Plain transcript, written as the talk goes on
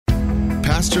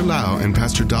Pastor Lau and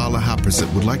Pastor Dala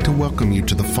Haprasit would like to welcome you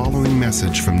to the following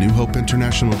message from New Hope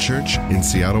International Church in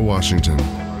Seattle, Washington.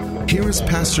 Here is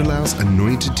Pastor Lau's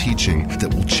anointed teaching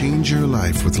that will change your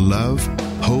life with love,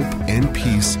 hope, and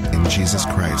peace in Jesus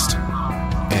Christ.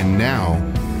 And now,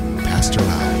 Pastor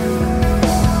Lau.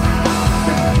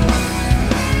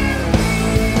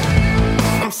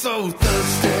 I'm so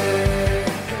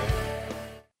thirsty.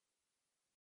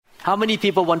 How many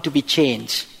people want to be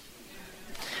changed?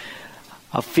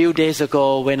 A few days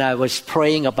ago when I was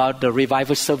praying about the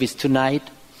revival service tonight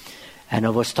and I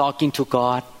was talking to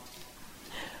God,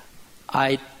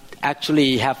 I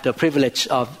actually have the privilege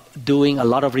of doing a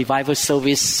lot of revival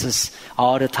services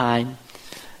all the time.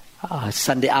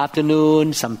 Sunday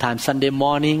afternoon, sometimes Sunday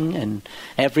morning, and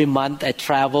every month I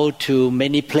travel to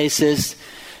many places,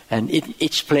 and in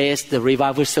each place the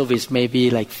revival service may be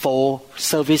like 4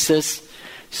 services.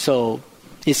 So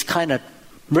it's kind of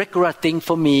regular thing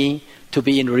for me to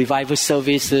be in revival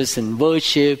services and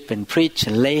worship and preach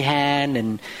and lay hand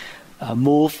and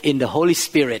move in the Holy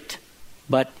Spirit.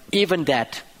 But even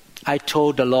that, I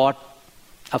told the Lord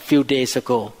a few days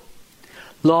ago,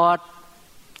 Lord,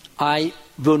 I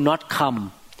will not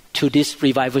come to this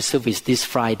revival service this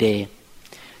Friday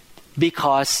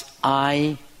because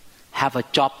I have a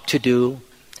job to do.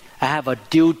 I have a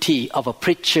duty of a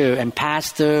preacher and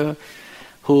pastor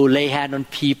who lay hand on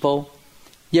people.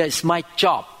 Yeah, it's my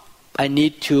job. I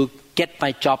need to get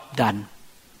my job done.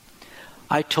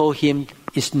 I told him,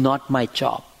 it's not my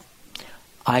job.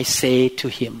 I say to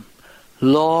him,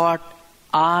 Lord,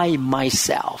 I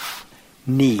myself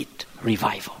need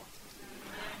revival.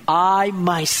 I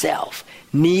myself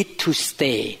need to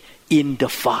stay in the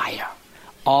fire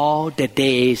all the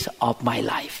days of my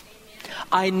life.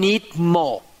 I need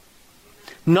more.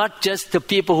 Not just the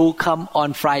people who come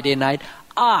on Friday night.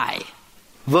 I,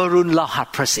 Varun Lahat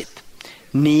Prasit,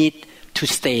 need to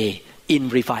stay in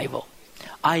revival.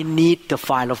 I need the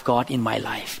fire of God in my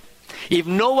life. If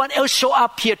no one else show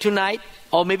up here tonight,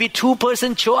 or maybe 2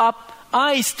 persons show up,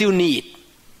 I still need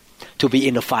to be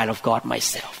in the fire of God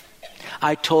myself.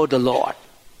 I told the Lord,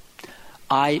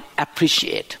 I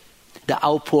appreciate the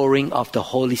outpouring of the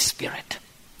Holy Spirit.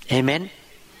 Amen.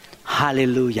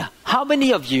 Hallelujah. How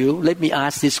many of you, let me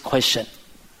ask this question.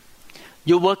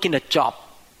 You work in a job,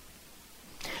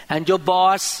 and your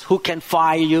boss who can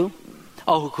fire you,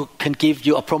 or who can give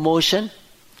you a promotion,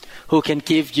 who can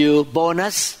give you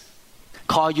bonus,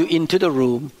 call you into the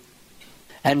room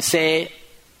and say,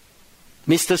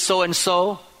 Mr.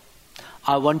 So-and-so,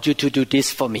 I want you to do this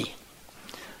for me.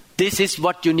 This is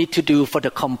what you need to do for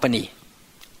the company.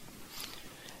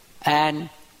 And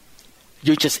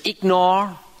you just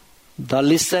ignore, don't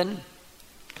listen,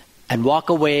 and walk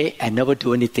away and never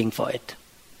do anything for it,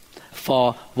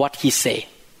 for what he say.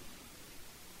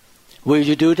 Will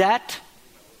you do that?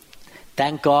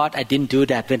 Thank God I didn't do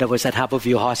that when I was at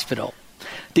Harborview Hospital.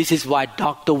 This is why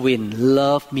Dr. Win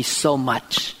loved me so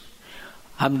much.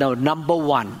 I'm the number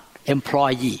 1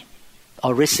 employee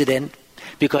or resident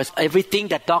because everything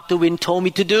that Dr. Win told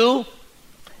me to do,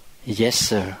 yes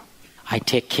sir, I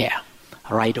take care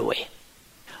right away.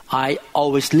 I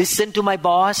always listen to my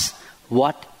boss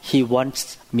what he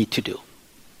wants me to do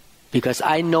because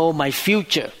I know my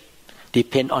future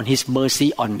depends on his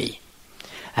mercy on me.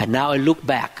 And now I look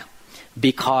back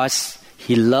because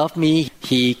he loved me,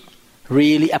 he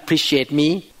really appreciated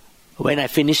me. When I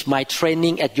finished my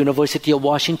training at University of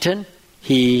Washington,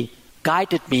 he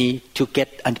guided me to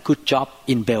get a good job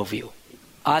in Bellevue.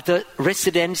 Other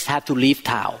residents had to leave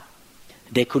town.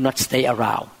 They could not stay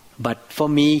around. But for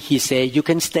me, he said, you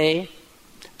can stay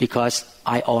because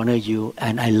I honor you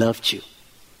and I loved you.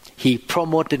 He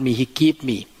promoted me, he gave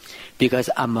me because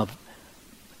I'm an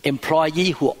employee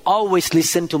who always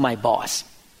listened to my boss.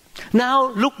 Now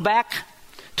look back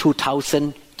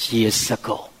 2,000 years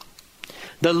ago.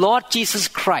 The Lord Jesus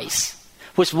Christ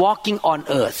was walking on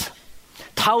earth.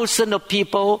 Thousands of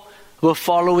people were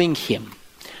following him.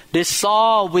 They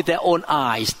saw with their own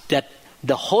eyes that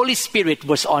the Holy Spirit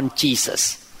was on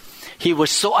Jesus. He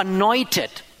was so anointed.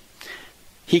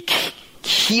 He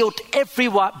healed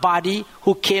everybody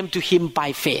who came to him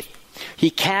by faith. He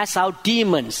cast out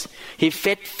demons. He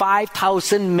fed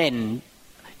 5,000 men,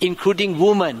 including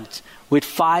women, with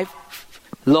 5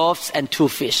 loaves and 2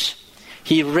 fish.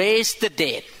 He raised the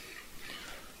dead.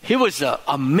 He was an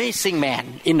amazing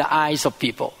man in the eyes of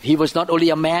people. He was not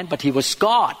only a man, but he was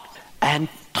God. And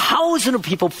thousands of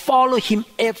people follow him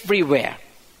everywhere.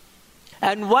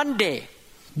 And one day,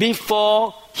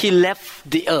 before he left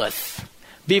the earth,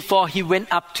 before he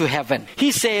went up to heaven,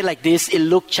 he said like this in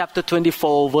Luke chapter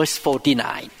 24, verse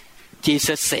 49.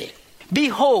 Jesus said,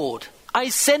 Behold, I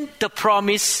sent the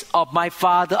promise of my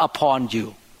Father upon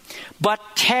you, but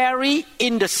tarry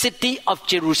in the city of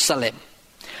Jerusalem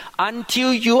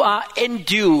until you are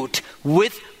endued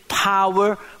with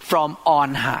power from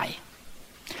on high.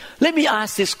 Let me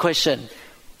ask this question.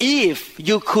 If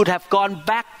you could have gone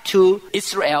back to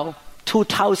Israel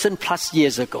 2,000 plus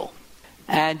years ago,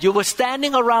 and you were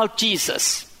standing around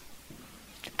Jesus,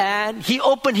 and he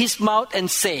opened his mouth and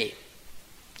say,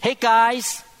 hey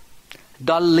guys,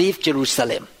 don't leave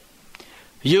Jerusalem.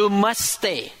 You must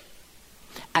stay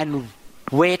and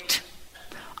wait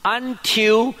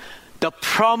until the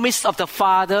promise of the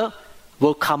Father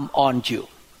will come on you.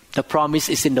 The promise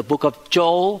is in the book of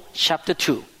Joel chapter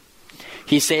 2.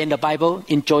 He said in the Bible,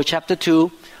 in Joel chapter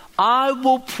 2, I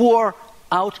will pour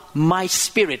out my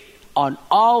spirit on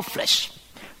all flesh,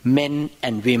 men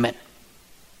and women.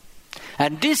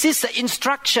 And this is the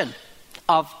instruction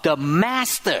of the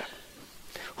Master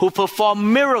who performed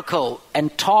miracles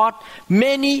and taught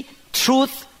many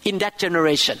truths in that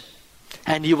generation.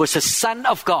 And he was a son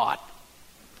of God.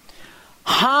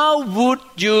 How would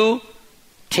you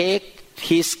take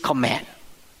his command?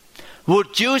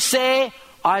 Would you say,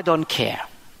 I don't care?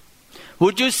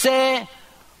 Would you say,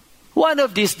 one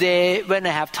of these days when I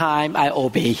have time, I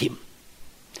obey him?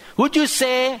 Would you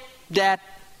say that,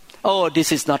 oh,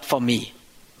 this is not for me,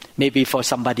 maybe for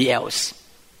somebody else?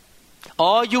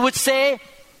 Or you would say,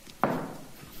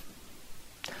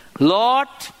 Lord,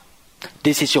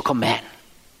 this is your command.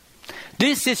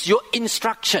 This is your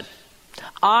instruction.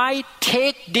 I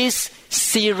take this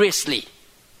seriously.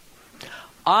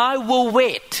 I will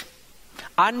wait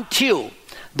until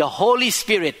the Holy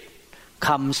Spirit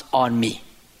comes on me.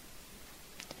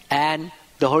 And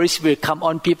the Holy Spirit come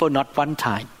on people not one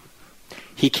time.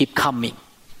 He keep coming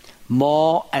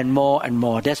more and more and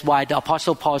more. That's why the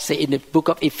Apostle Paul said in the book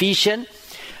of Ephesians,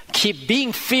 keep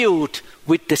being filled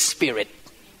with the Spirit.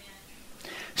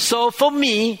 So for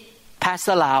me,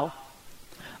 Pastor Lau,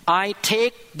 I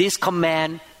take this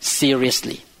command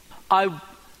seriously. I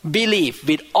believe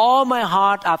with all my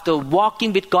heart after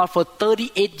walking with God for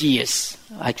 38 years,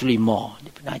 actually more,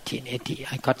 1980.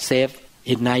 I got saved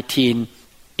in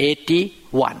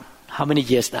 1981. How many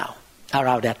years now?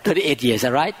 Around that, 38 years,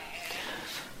 all right?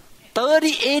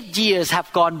 38 years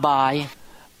have gone by.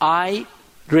 I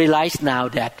realize now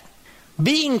that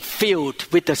being filled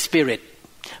with the Spirit,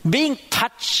 being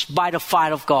touched by the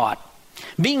fire of God,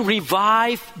 being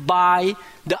revived by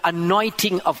the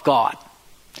anointing of God,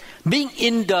 being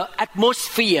in the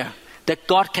atmosphere that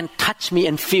God can touch me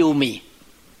and fill me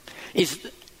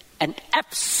is an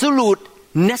absolute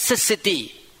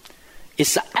necessity.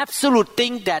 It's an absolute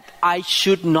thing that I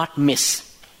should not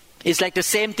miss. It's like the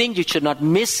same thing you should not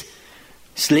miss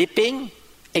sleeping,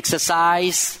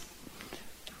 exercise,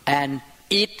 and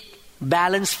eat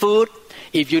balanced food.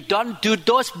 If you don't do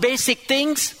those basic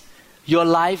things, your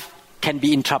life can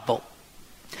be in trouble.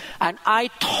 And I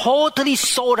totally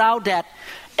sold out that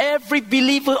every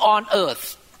believer on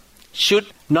earth should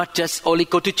not just only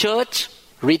go to church,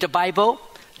 read the Bible,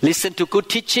 listen to good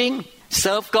teaching,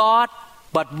 serve God,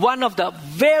 but one of the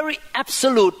very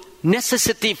absolute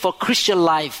necessity for Christian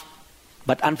life,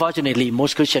 but unfortunately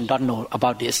most Christians don't know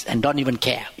about this and don't even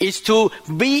care, is to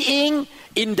being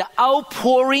in the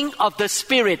outpouring of the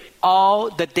Spirit all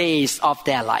the days of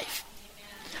their life.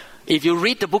 If you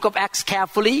read the book of Acts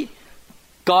carefully,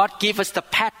 God gave us the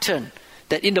pattern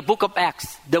that in the book of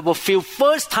Acts, they were filled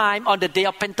first time on the day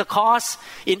of Pentecost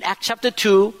in Acts chapter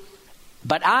 2.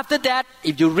 But after that,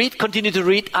 if you continue to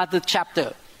read other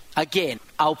chapter, again,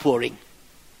 outpouring.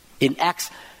 In Acts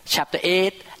chapter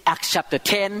 8, Acts chapter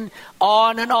 10,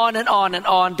 on and on and on and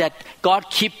on, that God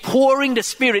keep pouring the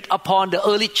Spirit upon the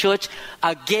early church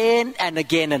again and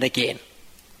again and again.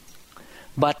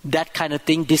 But that kind of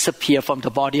thing disappeared from the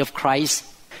body of Christ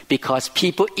because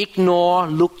people ignore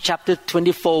Luke chapter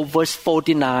 24 verse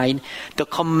 49, the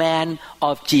command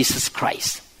of Jesus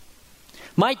Christ.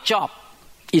 My job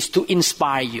is to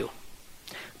inspire you,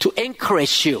 to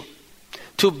encourage you,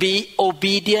 to be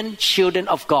obedient children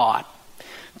of God,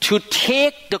 to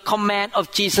take the command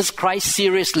of Jesus Christ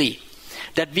seriously,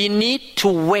 that we need to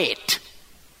wait.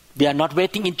 We are not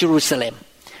waiting in Jerusalem,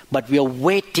 but we are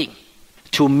waiting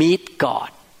to meet God.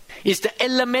 It's the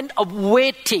element of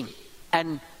waiting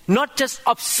and not just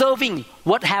observing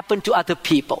what happened to other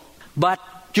people, but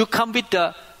you come with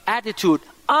the attitude,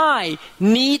 I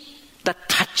need the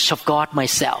touch of God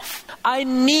myself. I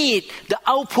need the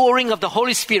outpouring of the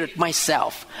Holy Spirit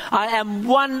myself. I am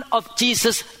one of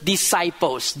Jesus'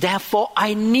 disciples. Therefore,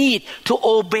 I need to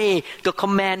obey the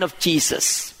command of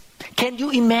Jesus. Can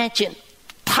you imagine?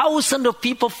 Thousands of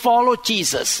people follow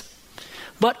Jesus.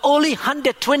 But only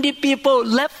 120 people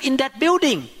left in that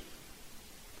building.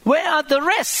 Where are the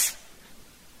rest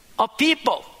of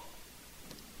people?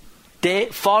 They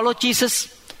follow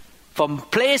Jesus from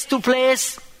place to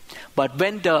place. But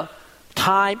when the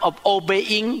time of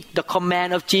obeying the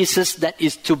command of Jesus, that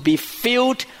is to be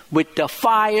filled with the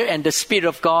fire and the Spirit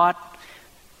of God,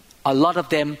 a lot of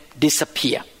them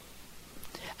disappear.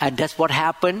 And that's what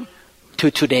happened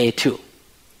to today too.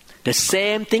 The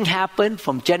same thing happened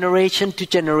from generation to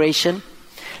generation.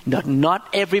 Not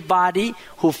everybody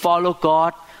who follow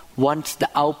God wants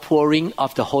the outpouring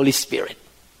of the Holy Spirit.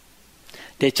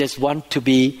 They just want to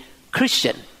be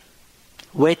Christian,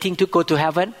 waiting to go to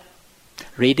heaven,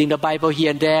 reading the Bible here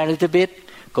and there a little bit,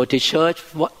 go to church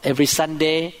every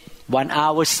Sunday, 1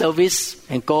 hour service,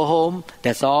 and go home.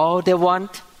 That's all they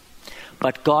want.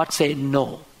 But God said,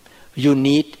 no, you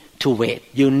need to wait.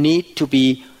 You need to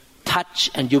be touched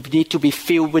and you need to be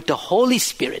filled with the Holy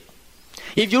Spirit.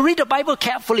 If you read the Bible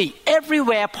carefully,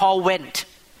 everywhere Paul went,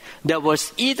 there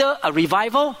was either a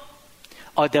revival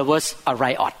or there was a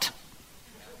riot.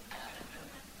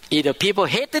 Either people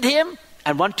hated him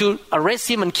and want to arrest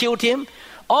him and kill him,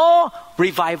 or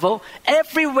revival.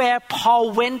 Everywhere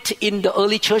Paul went in the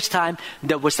early church time,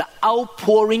 there was the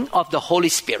outpouring of the Holy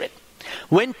Spirit.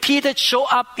 When Peter showed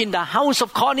up in the house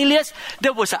of Cornelius,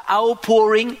 there was an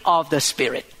outpouring of the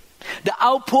Spirit. The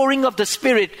outpouring of the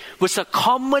Spirit was a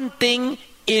common thing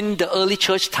in the early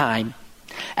church time,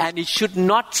 and it should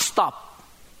not stop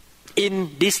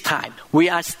in this time. We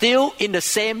are still in the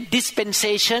same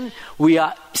dispensation. We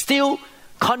are still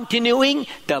continuing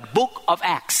the book of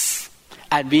Acts,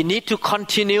 and we need to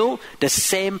continue the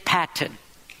same pattern.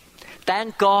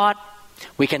 Thank God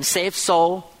we can save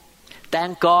soul.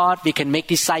 Thank God we can make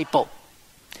disciple.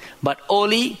 But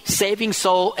only saving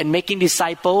soul and making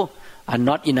disciple are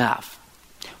not enough.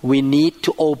 We need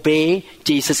to obey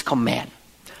Jesus' command.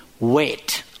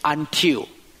 Wait until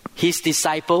his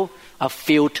disciples are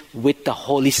filled with the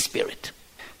Holy Spirit.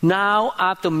 Now,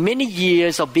 after many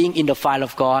years of being in the fire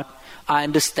of God, I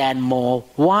understand more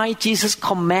why Jesus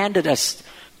commanded us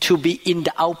to be in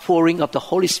the outpouring of the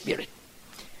Holy Spirit.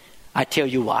 I tell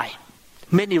you why.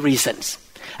 Many reasons.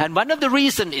 And one of the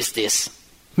reasons is this.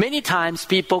 Many times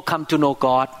people come to know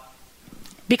God,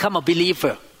 become a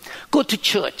believer, go to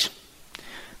church,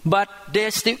 but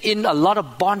they're still in a lot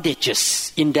of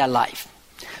bondages in their life.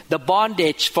 The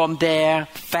bondage from their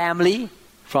family,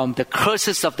 from the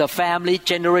curses of the family,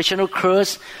 generational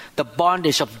curse, the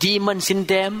bondage of demons in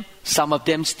them. Some of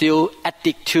them still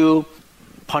addicted to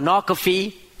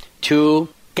pornography, to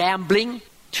gambling,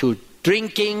 to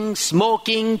drinking,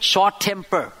 smoking, short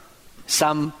temper.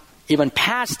 Some even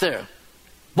pastor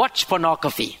watch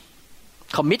pornography,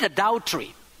 commit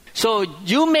adultery. So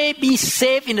you may be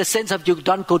saved in the sense of you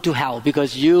don't go to hell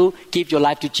because you give your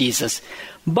life to Jesus.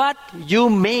 But you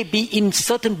may be in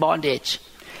certain bondage.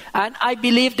 And I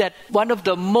believe that one of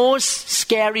the most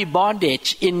scary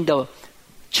bondage in the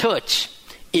church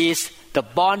is the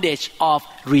bondage of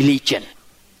religion.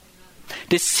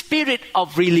 The spirit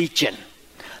of religion,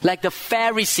 like the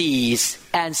Pharisees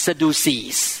and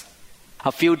Sadducees.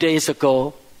 A few days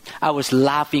ago, I was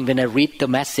laughing when I read the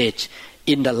message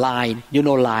in the line,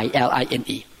 line,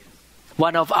 L-I-N-E.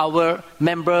 One of our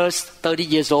members, 30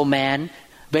 years old man,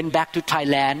 went back to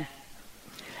Thailand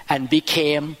and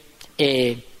became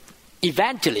an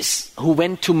evangelist who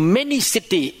went to many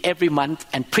cities every month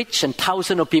and preached, and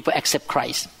thousands of people accept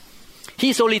Christ.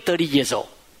 He's only 30 years old.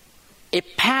 A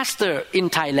pastor in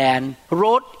Thailand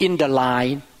wrote in the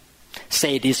line,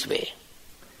 say this way,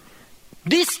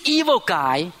 this evil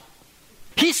guy,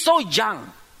 he's so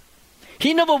young.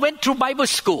 He never went through Bible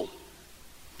school.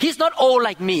 He's not old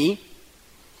like me.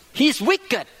 He's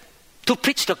wicked to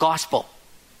preach the gospel.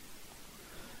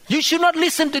 You should not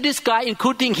listen to this guy,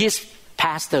 including his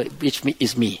pastor, which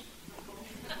is me.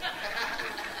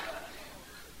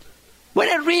 When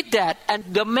I read that,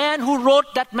 and the man who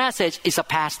wrote that message is a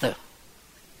pastor.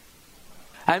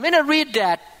 And when I read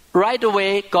that, right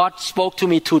away, God spoke to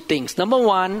me two things. Number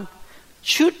one,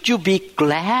 should you be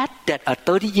glad that a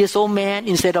 30 years old man,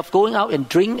 instead of going out and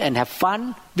drink and have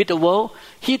fun with the world,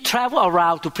 he traveled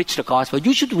around to preach the gospel?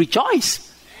 You should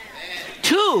rejoice. Amen.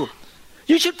 2,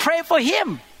 you should pray for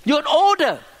him. You're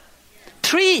older.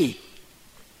 3,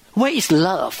 where is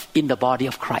love in the body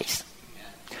of Christ?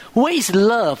 Where is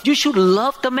love? You should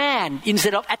love the man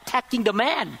instead of attacking the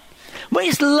man. Where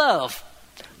is love?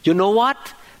 You know what?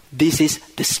 This is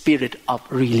the spirit of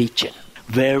religion.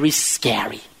 Very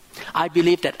scary. I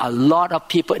believe that a lot of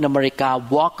people in America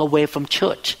walk away from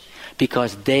church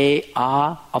because they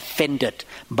are offended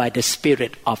by the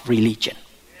spirit of religion.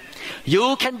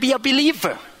 You can be a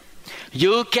believer.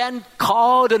 You can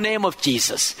call the name of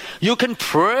Jesus. You can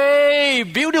pray,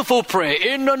 beautiful prayer,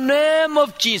 in the name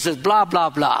of Jesus, blah, blah,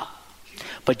 blah.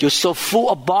 But you're so full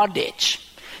of bondage.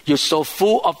 You're so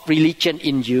full of religion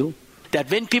in you that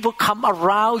when people come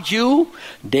around you,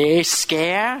 they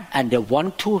scare and they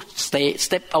want to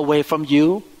step away from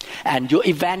you. And your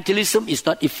evangelism is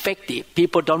not effective.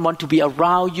 People don't want to be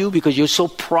around you because you're so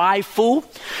prideful.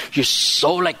 You're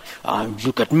so like,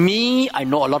 look at me, I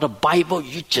know a lot of Bible,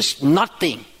 you're just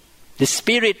nothing. The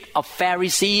spirit of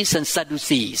Pharisees and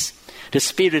Sadducees, the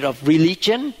spirit of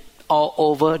religion all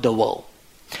over the world.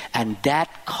 And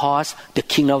that caused the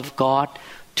kingdom of God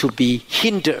to be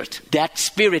hindered. That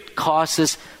spirit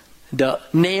causes the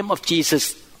name of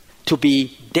Jesus to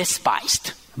be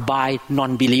despised by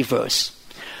non-believers.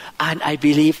 And I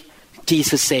believe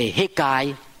Jesus say, hey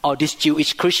guy, or this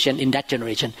Jewish Christian in that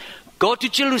generation, go to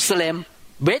Jerusalem,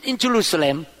 wait in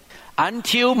Jerusalem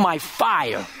until my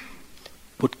fire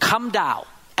would come down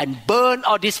and burn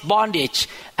all this bondage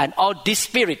and all this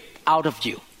spirit out of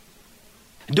you.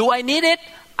 Do I need it?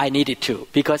 I need it too,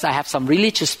 because I have some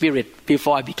religious spirit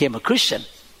before I became a Christian.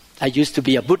 I used to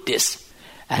be a Buddhist.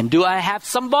 And do I have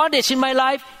some bondage in my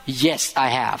life? Yes, I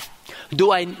have.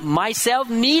 Do I myself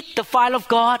need the fire of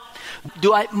God?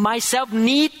 Do I myself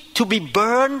need to be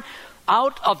burned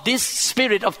out of this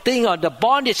spirit of thing or the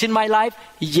bondage in my life?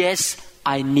 Yes,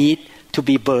 I need to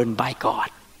be burned by God.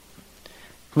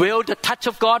 Will the touch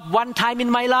of God one time in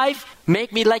my life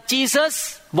make me like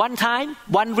Jesus? One time,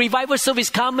 one revival service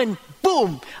come and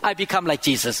boom, I become like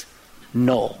Jesus.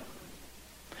 No.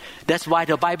 That's why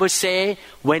the Bible says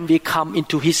when we come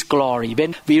into His glory,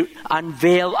 when we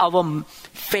unveil our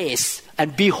face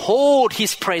and behold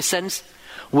His presence,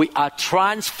 we are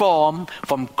transformed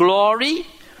from glory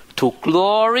to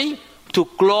glory to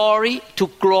glory to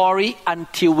glory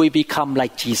until we become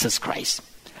like Jesus Christ.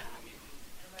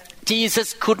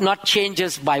 Jesus could not change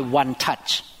us by one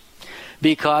touch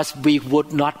because we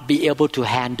would not be able to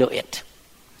handle it.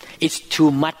 It's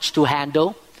too much to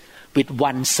handle with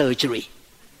one surgery.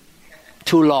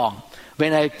 Too long.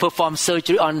 When I perform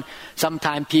surgery on,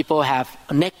 sometimes people have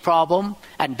a neck problem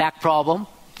and back problem,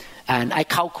 and I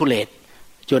calculate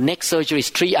your neck surgery is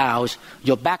 3 hours,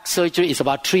 your back surgery is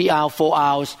about 3 hours, 4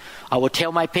 hours. I will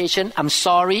tell my patient, I'm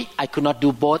sorry, I could not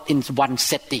do both in one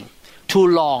setting. Too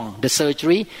long, the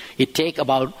surgery. It takes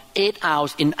about 8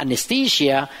 hours in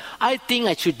anesthesia. I think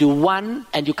I should do one,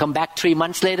 and you come back 3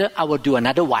 months later, I will do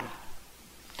another one.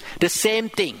 The same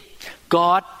thing.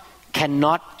 God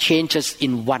cannot change us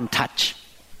in one touch.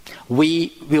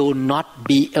 We will not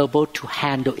be able to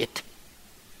handle it.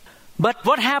 But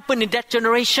what happened in that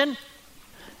generation?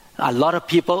 A lot of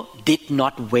people did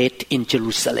not wait in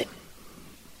Jerusalem.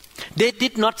 They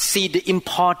did not see the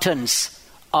importance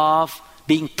of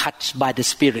being touched by the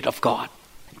Spirit of God.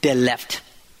 They left.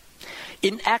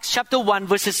 In Acts chapter 1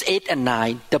 verses 8 and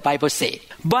 9, the Bible says,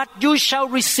 but you shall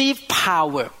receive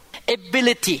power,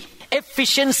 ability,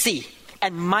 efficiency,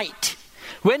 and might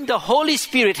when the Holy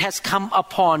Spirit has come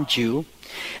upon you,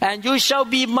 and you shall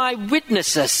be my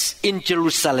witnesses in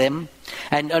Jerusalem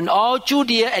and in all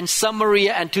Judea and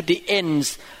Samaria and to the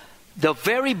ends, the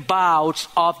very bounds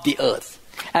of the earth.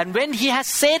 And when he has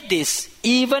said this,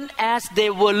 even as they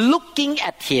were looking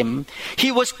at him,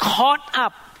 he was caught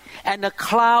up, and a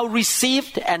cloud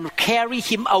received and carried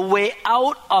him away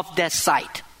out of their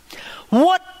sight.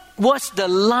 What was the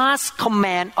last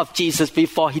command of Jesus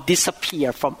before he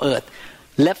disappeared from earth?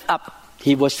 Left up,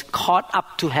 he was caught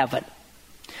up to heaven.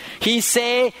 He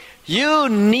said, you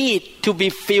need to be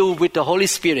filled with the Holy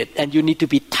Spirit and you need to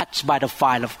be touched by the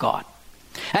fire of God.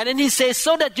 And then he says,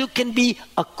 so that you can be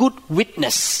a good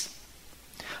witness.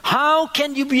 How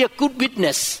can you be a good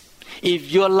witness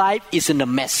if your life is in a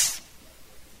mess?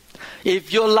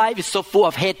 If your life is so full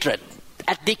of hatred,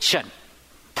 addiction,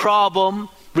 problem,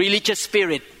 religious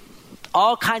spirit,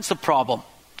 all kinds of problem,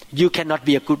 you cannot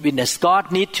be a good witness.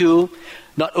 God needs to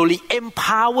not only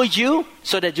empower you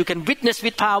so that you can witness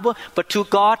with power, but to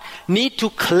God need to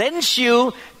cleanse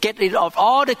you, get rid of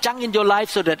all the junk in your life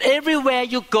so that everywhere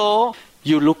you go,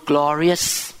 you look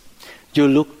glorious, you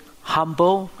look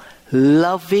humble,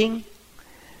 loving,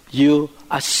 you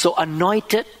are so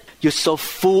anointed, you're so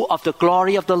full of the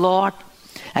glory of the Lord.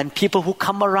 And people who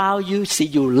come around you, see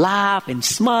you laugh and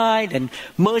smile and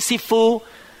merciful,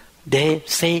 they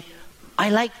say, I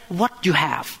like what you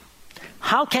have.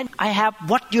 How can I have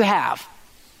what you have?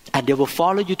 And they will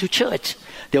follow you to church.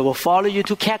 They will follow you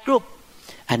to care group.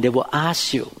 And they will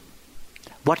ask you,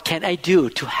 what can I do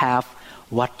to have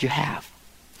what you have?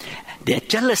 They're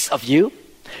jealous of you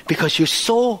because you're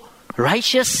so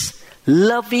righteous,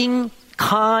 loving,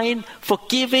 kind,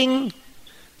 forgiving,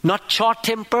 not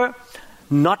short-tempered,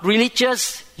 not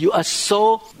religious, you are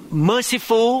so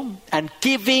merciful and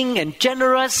giving and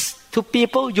generous to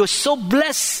people. You're so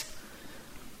blessed.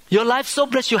 Your life so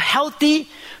blessed. You're healthy.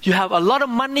 You have a lot of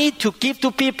money to give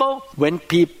to people. When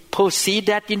people see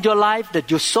that in your life, that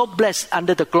you're so blessed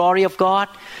under the glory of God,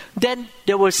 then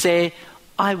they will say,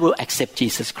 I will accept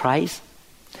Jesus Christ.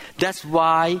 That's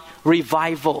why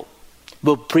revival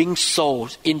will bring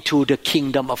souls into the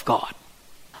kingdom of God.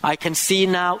 I can see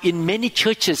now in many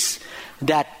churches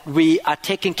that we are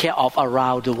taking care of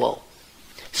around the world.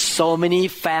 So many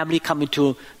families coming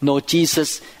to know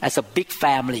Jesus as a big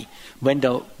family. When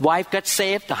the wife got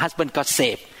saved, the husband got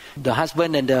saved. The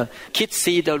husband and the kids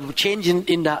see the change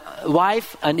in the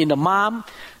wife and in the mom,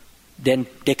 then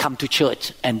they come to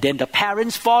church. And then the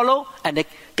parents follow and they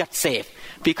got saved.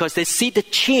 Because they see the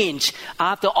change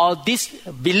after all these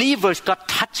believers got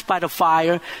touched by the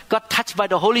fire, got touched by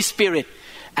the Holy Spirit,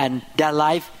 and their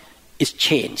life is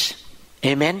changed.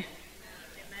 Amen?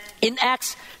 In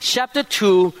Acts chapter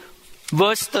 2,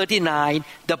 verse 39,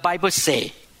 the Bible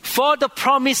says, for the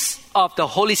promise of the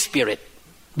Holy Spirit,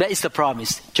 where is the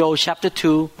promise? Joel chapter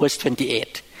 2, verse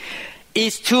 28.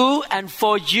 Is to and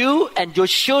for you and your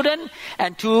children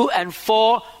and to and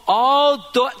for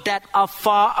all that are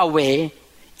far away,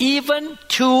 even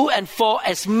to and for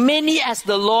as many as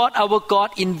the Lord our God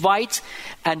invites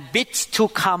and bids to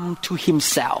come to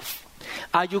Himself.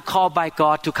 Are you called by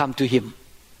God to come to Him?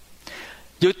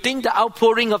 You think the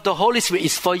outpouring of the Holy Spirit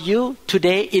is for you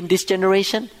today in this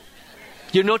generation?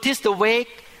 You notice the way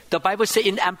the Bible says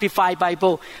in Amplified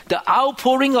Bible, the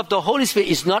outpouring of the Holy Spirit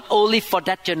is not only for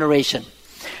that generation,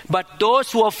 but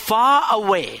those who are far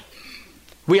away.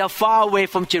 We are far away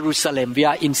from Jerusalem. We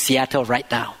are in Seattle right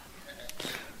now.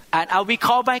 And are we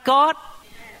called by God?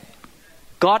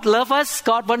 God loves us.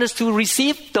 God wants us to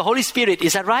receive the Holy Spirit.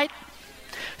 Is that right?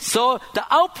 So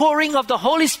the outpouring of the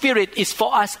Holy Spirit is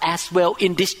for us as well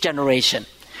in this generation.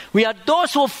 We are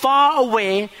those who are far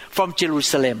away from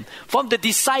Jerusalem, from the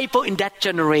disciple in that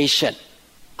generation.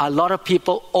 A lot of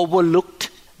people overlooked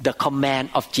the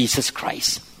command of Jesus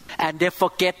Christ. And they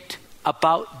forget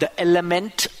about the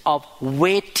element of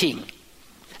waiting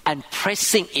and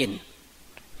pressing in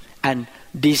and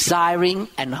desiring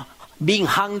and being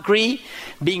hungry,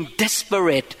 being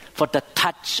desperate for the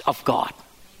touch of God.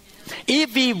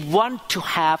 If we want to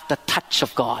have the touch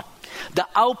of God, the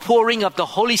outpouring of the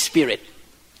Holy Spirit,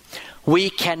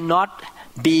 we cannot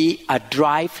be a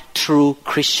drive-through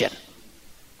Christian.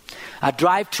 A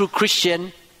drive-through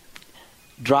Christian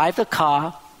drive the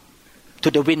car to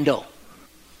the window.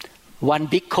 One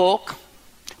big Coke,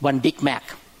 one Big Mac.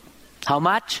 How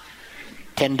much?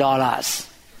 $10.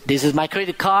 This is my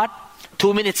credit card.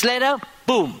 2 minutes later,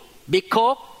 boom, big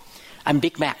Coke and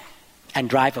Big Mac, and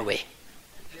drive away.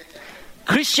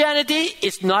 Christianity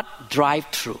is not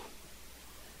drive-through.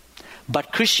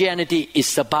 But Christianity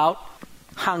is about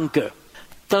hunger,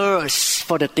 thirst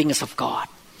for the things of God.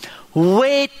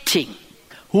 Waiting,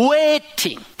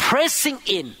 pressing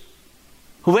in,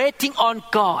 waiting on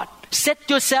God. Set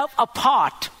yourself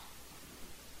apart.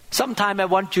 Sometime I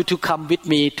want you to come with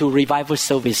me to revival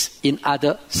service in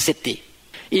other city.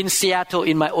 In Seattle,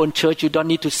 in my own church, you don't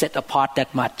need to set apart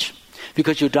that much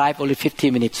because you drive only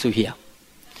 15 minutes to here.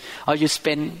 Or you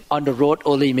spend on the road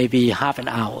only maybe half an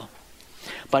hour.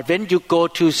 But when you go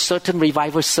to certain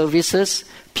revival services,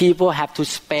 people have to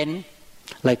spend,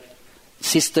 like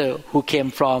sister who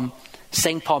came from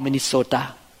St. Paul,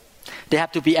 Minnesota. They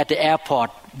have to be at the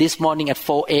airport this morning at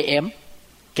 4 a.m.,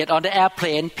 get on the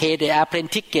airplane, pay the airplane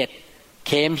ticket,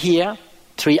 came here,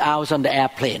 3 hours on the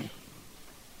airplane.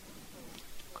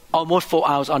 Almost 4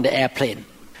 hours on the airplane.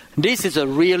 This is a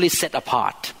really set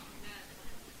apart.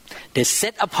 They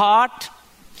set apart,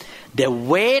 they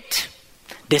wait,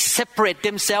 they separate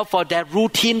themselves for their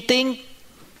routine thing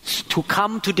to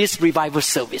come to this revival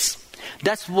service.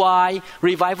 That's why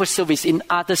revival service in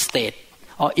other states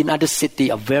or in other cities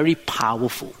are very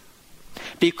powerful.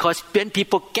 Because when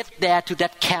people get there to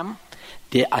that camp,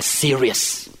 they are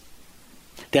serious.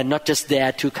 They're not just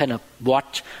there to kind of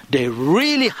watch. They're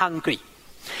really hungry.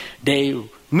 They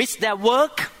miss their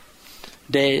work.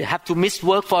 They have to miss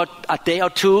work for a day or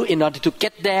two in order to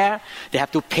get there. They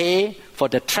have to pay for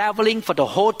the traveling, for the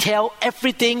hotel,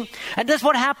 everything. And that's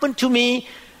what happened to me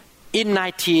in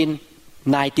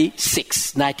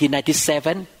 1996,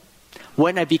 1997,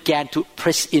 when I began to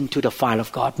press into the fire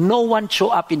of God. No one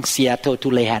showed up in Seattle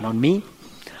to lay hand on me.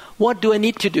 What do I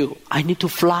need to do? I need to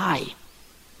fly.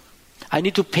 I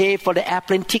need to pay for the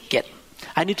airplane ticket.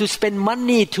 I need to spend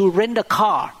money to rent a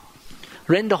car,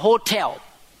 rent the hotel.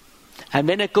 And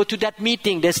when I go to that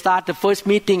meeting, they start the first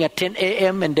meeting at 10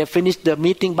 a.m. and they finish the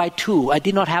meeting by 2. I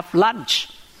did not have lunch.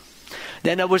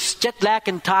 Then I was jet lagged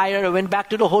and tired. I went back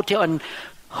to the hotel and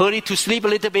hurried to sleep a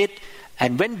little bit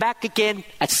and went back again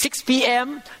at 6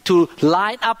 p.m. to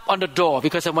line up on the door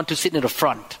because I want to sit in the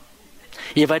front.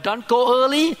 If I don't go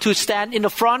early to stand in the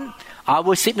front, I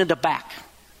will sit in the back.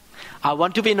 I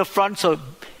want to be in the front so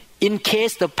in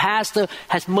case the pastor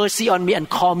has mercy on me and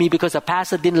call me, because the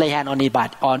pastor didn't lay hand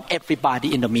on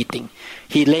everybody in the meeting.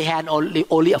 He lay hand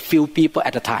only a few people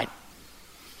at a time.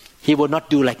 He will not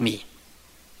do like me.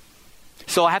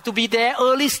 So I have to be there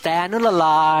early, stand in the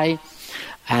line.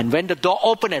 And when the door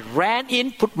opened, I ran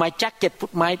in, put my jacket,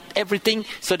 put my everything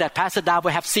so that Pastor Da will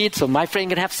have seat, so my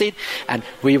friend can have seat. And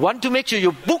we want to make sure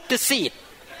you book the seat.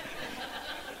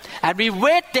 And we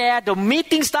wait there. The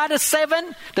meeting started at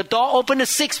 7. The door opened at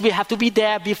 6. We have to be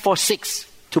there before 6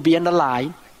 to be in the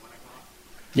line.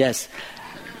 Yes.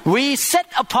 We set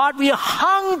apart. We are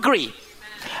hungry.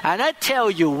 And I tell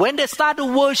you, when they started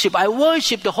worship, I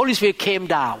worship. The Holy Spirit came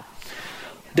down.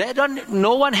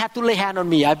 No one had to lay hand on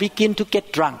me. I begin to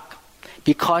get drunk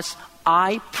because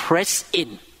I press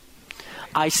in.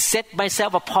 I set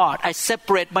myself apart. I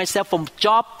separate myself from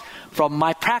job, from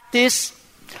my practice.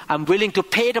 I'm willing to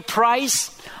pay the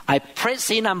price. I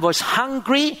press in. I was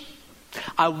hungry.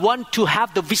 I want to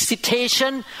have the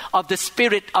visitation of the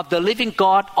Spirit of the living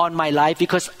God on my life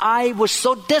because I was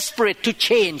so desperate to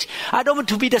change. I don't want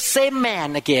to be the same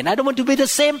man again. I don't want to be the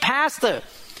same pastor.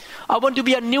 I want to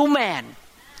be a new man.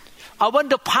 I want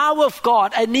the power of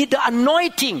God. I need the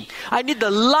anointing. I need the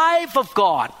life of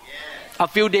God. A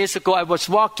few days ago, I was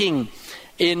walking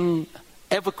in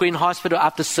Evergreen Hospital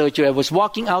after surgery. I was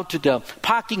walking out to the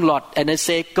parking lot and I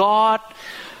said, God,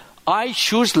 I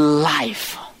choose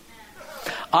life.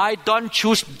 I don't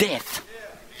choose death.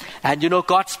 And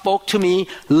God spoke to me,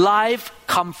 life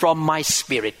comes from my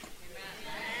spirit.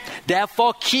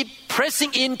 Therefore, keep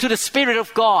pressing into the Spirit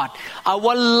of God. I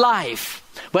want life.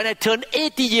 When I turn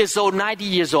 80 years old, 90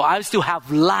 years old, I still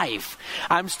have life.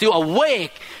 I'm still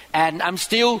awake and I'm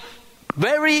still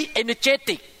very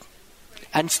energetic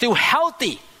and still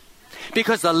healthy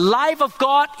because the life of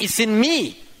God is in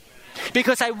me.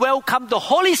 Because I welcome the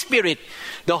Holy Spirit.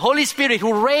 The Holy Spirit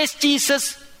who raised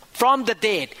Jesus from the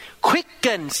dead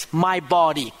quickens my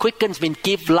body. Quickens means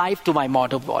give life to my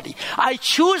mortal body. I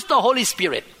choose the Holy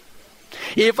Spirit.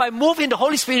 If I move in the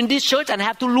Holy Spirit in this church and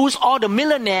have to lose all the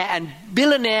millionaire and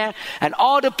billionaire and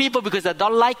all the people because they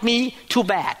don't like me, too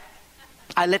bad.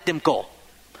 I let them go.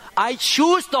 I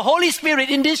choose the Holy Spirit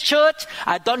in this church.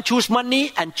 I don't choose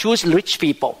money and choose rich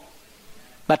people.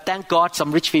 But thank God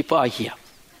some rich people are here.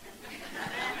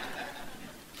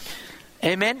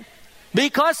 Amen.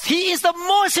 Because He is the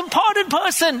most important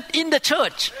person in the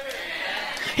church.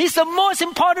 He's the most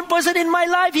important person in my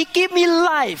life. He gave me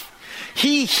life.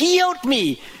 He healed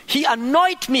me. He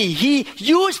anointed me. He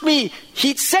used me.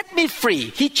 He set me free.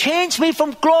 He changed me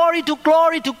from glory to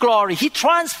glory to glory. He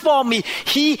transformed me.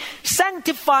 He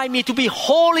sanctified me to be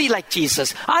holy like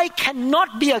Jesus. I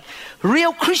cannot be a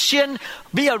real Christian,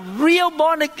 be a real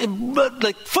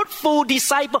fruitful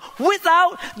disciple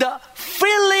without the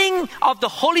filling of the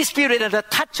Holy Spirit and the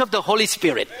touch of the Holy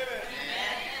Spirit.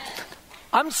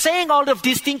 I'm saying all of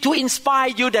these things to inspire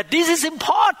you that this is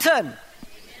important.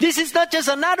 This is not just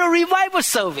another revival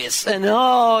service. And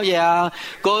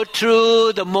go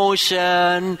through the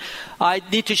motion. I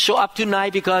need to show up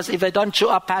tonight because if I don't show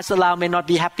up, Pastor Lau may not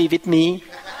be happy with me.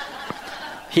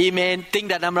 He may think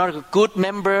that I'm not a good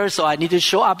member, so I need to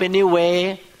show up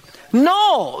anyway.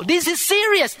 No, this is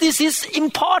serious. This is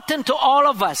important to all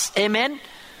of us. Amen?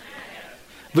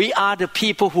 We are the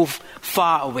people who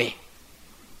far away.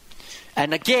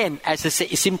 And again, as I say,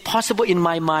 it's impossible in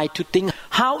my mind to think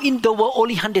how in the world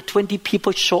only 120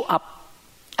 people show up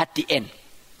at the end.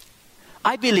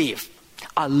 I believe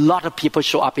a lot of people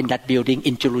show up in that building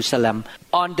in Jerusalem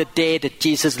on the day that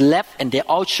Jesus left, and they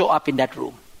all show up in that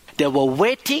room. They were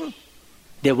waiting.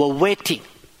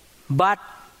 But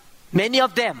many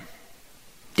of them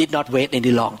did not wait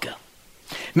any longer.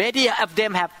 Many of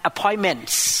them have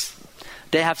appointments.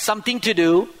 They have something to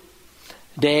do.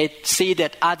 They see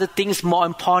that other things more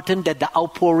important than the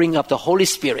outpouring of the Holy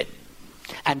Spirit.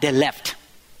 And they left.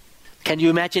 Can you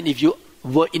imagine if you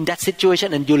were in that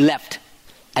situation and you left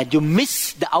and you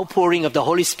miss the outpouring of the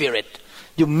Holy Spirit?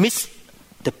 You miss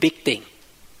the big thing.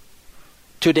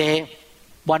 Today,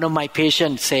 one of my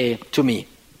patients say to me,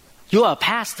 "You are a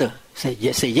pastor?" Say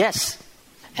yes.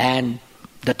 And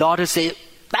the daughter say,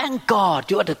 "Thank God,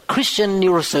 you are the Christian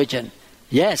neurosurgeon."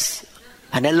 Yes.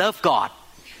 And I love God.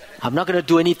 I'm not going to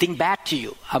do anything bad to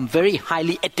you. I'm very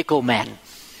highly ethical man.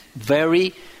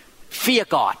 Very fear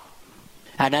God.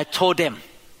 And I told them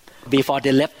before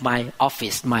they left my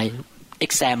office, my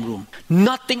exam room,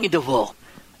 nothing in the world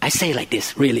I say like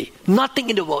this, really. Nothing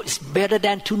in the world is better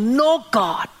than to know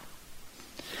God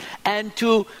and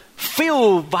to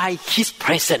feel by His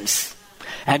presence.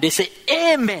 And they say,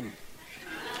 Amen.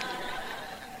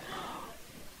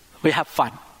 We have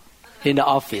fun in the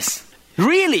office.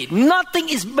 Really, nothing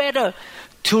is better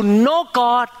to know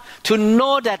God, to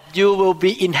know that you will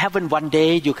be in heaven one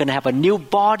day, you can have a new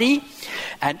body.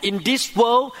 And in this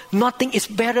world, nothing is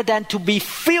better than to be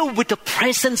filled with the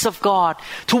presence of God,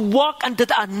 to walk under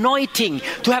the anointing,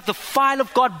 to have the fire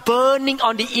of God burning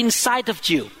on the inside of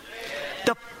you.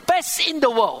 The best in the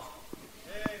world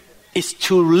is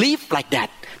to live like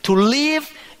that, to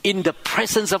live in the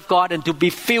presence of God and to be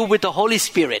filled with the Holy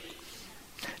Spirit.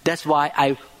 That's why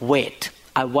I wait.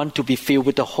 I want to be filled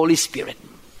with the Holy Spirit.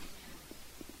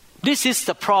 This is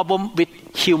the problem with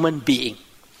human being.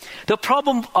 The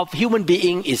problem of human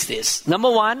being is this.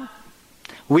 Number one,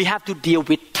 we have to deal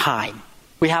with time.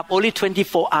 We have only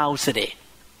 24 hours a day.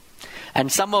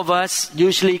 And some of us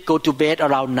usually go to bed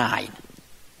around 9.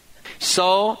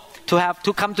 So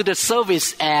to come to the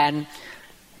service and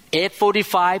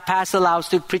 8:45, Pastor Lau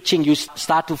still preaching, you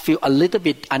start to feel a little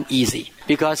bit uneasy.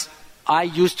 Because I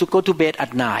used to go to bed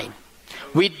at 9.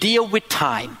 We deal with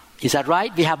time. Is that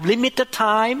right? We have limited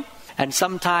time and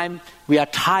sometimes we are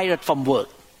tired from work.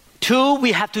 2,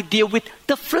 we have to deal with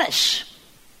the flesh.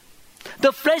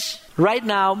 The flesh right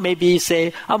now maybe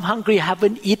say, I'm hungry, I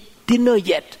haven't eaten dinner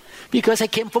yet. Because I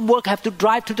came from work, I have to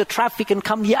drive to the traffic and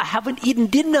come here, I haven't eaten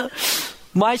dinner.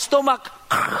 My stomach.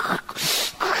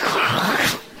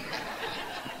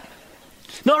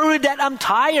 Not only that, I'm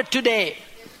tired today.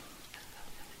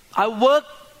 I work,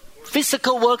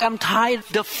 physical work, I'm tired.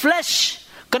 The flesh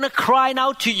gonna cry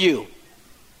out to you.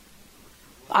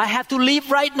 I have to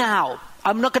leave right now.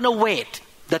 I'm not gonna wait.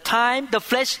 The time, the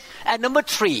flesh, and number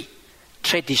 3,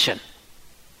 tradition.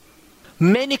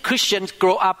 Many Christians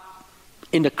grow up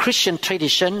in the Christian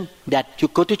tradition that you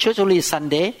go to church only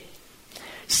Sunday,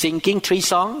 singing 3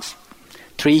 songs,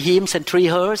 3 hymns and 3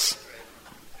 hymns,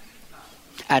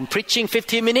 and preaching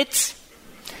 15 minutes.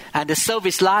 And the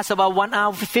service lasts about 1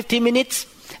 hour, 15 minutes.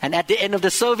 And at the end of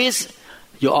the service,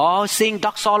 you all sing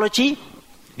doxology.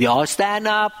 We all stand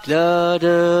up. Da,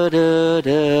 da, da,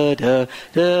 da, da,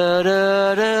 da,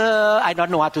 da, da. I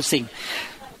don't know how to sing.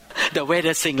 The way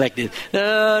they sing like this.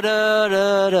 Da, da,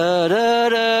 da, da, da,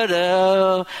 da,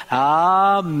 da.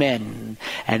 Amen.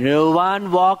 And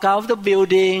everyone walk out of the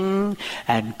building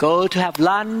and go to have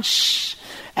lunch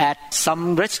at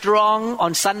some restaurant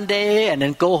on Sunday and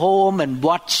then go home and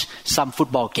watch some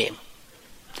football game.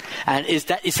 And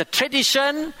it's a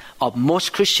tradition of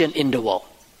most Christians in the world.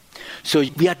 So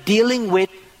we are dealing with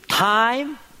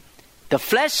time, the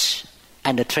flesh,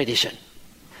 and the tradition.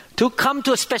 To come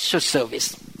to a special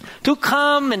service, to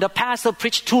come and the pastor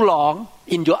preach too long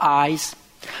in your eyes,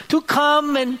 to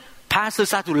come and pastor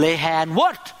start to lay hand.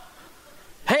 What?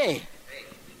 Hey,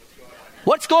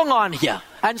 what's going on here?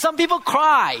 And some people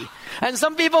cry. And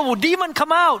some people will demon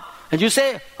come out. And you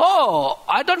say, oh,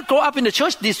 I don't grow up in the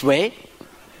church this way.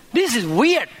 This is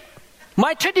weird.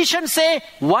 My tradition say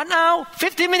 1 hour,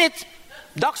 50 minutes,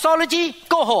 doxology,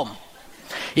 go home.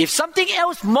 If something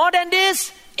else more than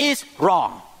this is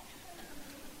wrong.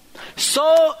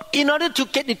 So in order to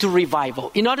get into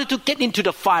revival, in order to get into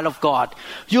the fire of God,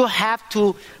 you have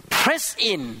to press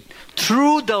in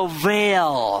through the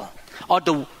veil or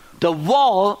the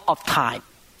wall of time.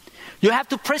 You have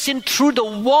to press in through the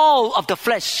wall of the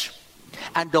flesh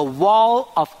and the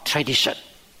wall of tradition.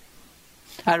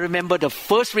 I remember the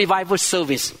first revival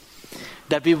service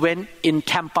that we went in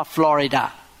Tampa,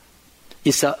 Florida.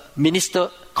 It's a minister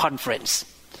conference.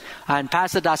 And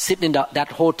Pastor Das sit in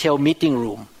that hotel meeting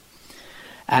room.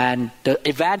 And the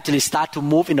evangelist start to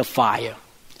move in the fire.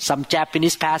 Some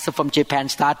Japanese pastor from Japan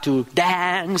start to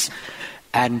dance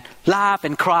and laugh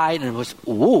and cry. And it was,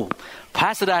 ooh,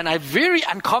 Pastor Dan and I very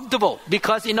uncomfortable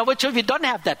because in our church we don't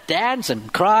have that dance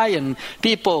and cry and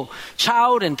people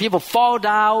shout and people fall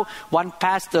down. One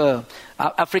pastor,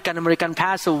 African American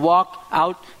pastor,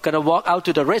 gonna walk out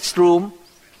to the restroom,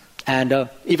 and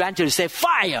evangelist say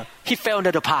fire. He fell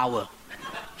under the power.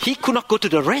 He could not go to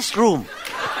the restroom.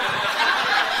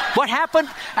 What happened?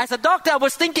 As a doctor, I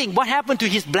was thinking, what happened to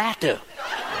his bladder?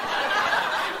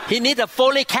 He need a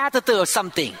Foley catheter or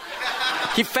something.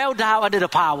 He fell down under the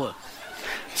power.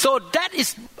 So that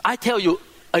is, I tell you,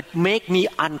 it make me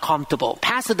uncomfortable.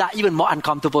 Pastor Da even more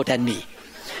uncomfortable than me.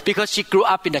 Because she grew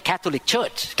up in the Catholic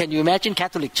Church. Can you imagine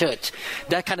Catholic Church?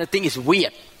 That kind of thing is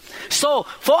weird. So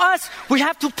for us, we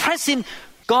have to press in.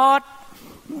 God,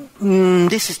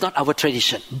 this is not our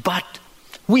tradition. But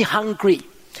we're hungry.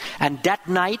 And that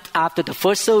night, after the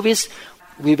first service,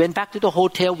 we went back to the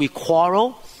hotel. We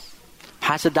quarreled.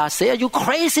 Pastor Da said, "Are you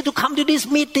crazy to come to this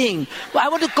meeting? I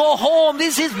want to go home.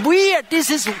 This is weird. This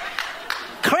is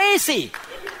crazy."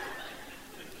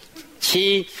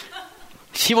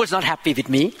 She was not happy with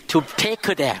me to take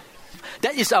her there.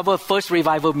 That is our first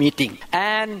revival meeting.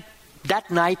 And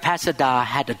that night, Pastor Da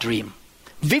had a dream,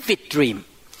 vivid dream,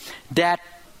 that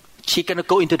she's going to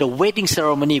go into the wedding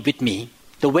ceremony with me.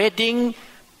 The wedding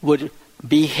would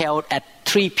be held at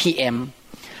 3 p.m.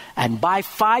 And by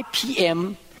 5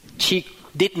 p.m., she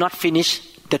did not finish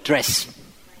the dress,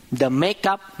 the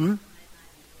makeup.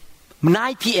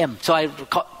 9 p.m. So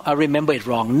I remember it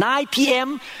wrong. 9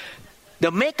 p.m., the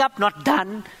makeup not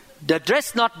done, the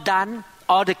dress not done,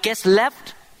 all the guests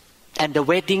left, and the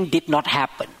wedding did not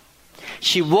happen.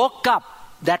 She woke up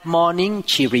that morning,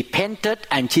 she repented,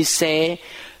 and she said,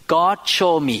 "God,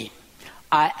 show me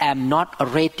I am not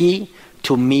ready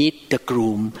to meet the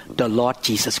groom, the Lord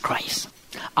Jesus Christ.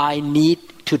 I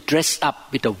need to dress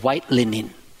up with a white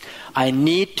linen. I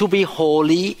need to be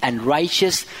holy and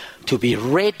righteous to be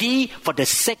ready for the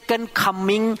second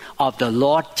coming of the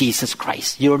Lord Jesus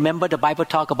Christ." You remember the Bible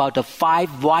talk about the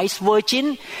 5 wise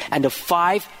virgins and the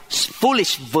 5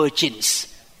 foolish virgins.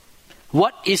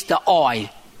 What is the oil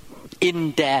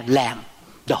in their lamp?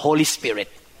 The Holy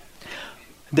Spirit.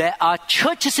 There are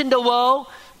churches in the world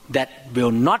that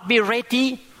will not be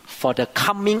ready for the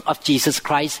coming of Jesus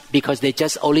Christ because they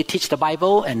just only teach the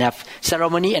Bible and have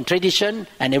ceremony and tradition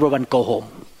and everyone go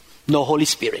home. No Holy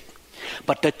Spirit.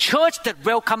 But the church that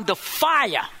welcome the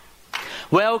fire,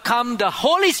 welcome the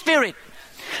Holy Spirit,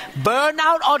 burn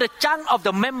out all the junk of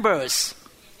the members,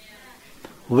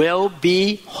 will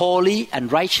be holy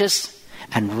and righteous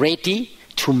and ready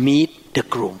to meet the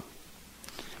groom.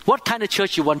 What kind of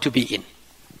church you want to be in?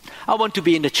 I want to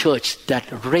be in the church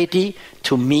that's ready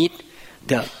to meet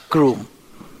the groom.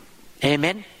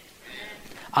 Amen?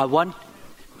 I want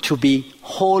to be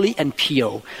holy and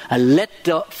pure and let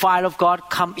the fire of God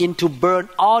come in to burn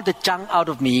all the junk out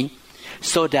of me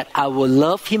so that I will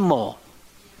love Him more.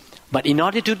 But in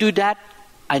order to do that,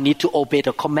 I need to obey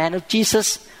the command of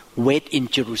Jesus, wait in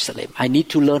Jerusalem. I need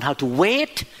to learn how to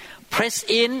wait, press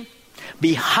in,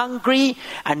 be hungry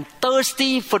and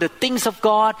thirsty for the things of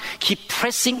God, keep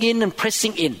pressing in and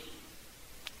pressing in.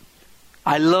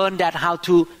 I learned that how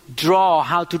to draw,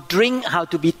 how to drink, how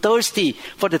to be thirsty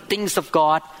for the things of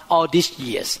God all these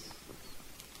years.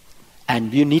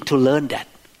 And you need to learn that,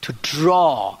 to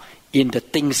draw in the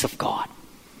things of God.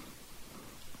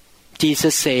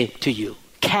 Jesus said to you,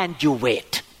 can you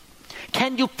wait?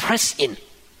 Can you press in?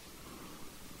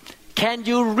 Can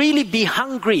you really be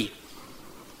hungry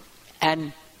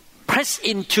and press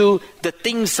into the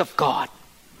things of God?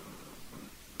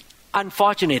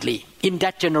 Unfortunately, in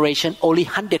that generation, only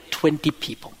 120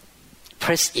 people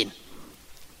press in.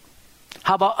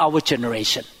 How about our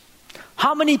generation?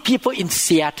 How many people in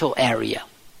Seattle area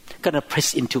gonna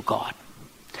press into God?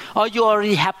 Or you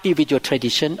already happy with your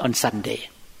tradition on Sunday?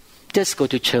 Just go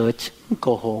to church,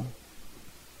 go home.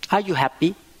 Are you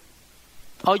happy?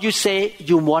 Or you say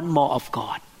you want more of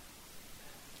God?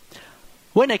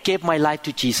 When I gave my life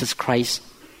to Jesus Christ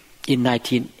in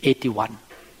 1981,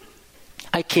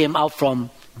 I came out from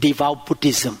devout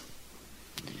Buddhism.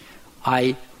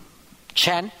 I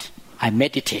chant, I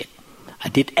meditate, I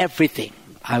did everything.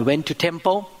 I went to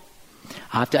temple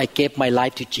after I gave my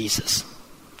life to Jesus.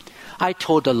 I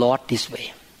told the Lord this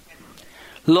way,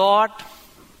 Lord,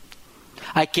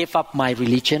 I gave up my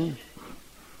religion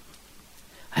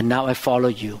and now I follow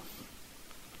you.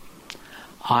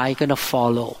 I'm going to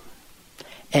follow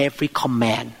every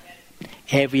command,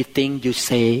 everything you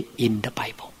say in the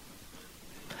Bible.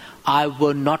 I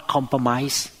will not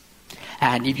compromise.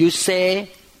 And if you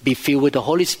say, be filled with the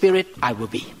Holy Spirit, I will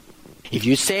be. If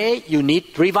you say you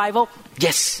need revival,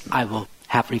 yes, I will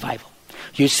have revival.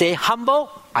 You say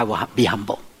humble, I will be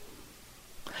humble.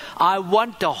 I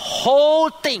want the whole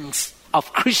things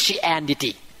of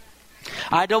Christianity.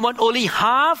 I don't want only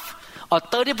half or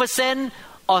 30%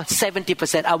 or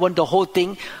 70%. I want the whole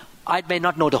thing. I may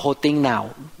not know the whole thing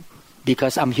now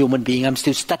because I'm a human being. I'm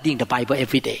still studying the Bible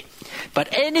every day. But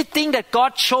anything that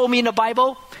God showed me in the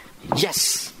Bible,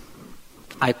 yes,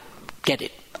 I get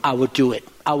it. I will do it.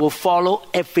 I will follow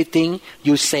everything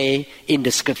you say in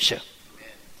the scripture.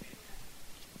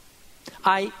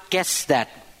 I guess that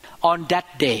on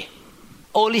that day,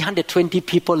 only 120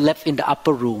 people left in the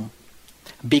upper room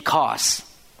because,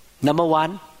 number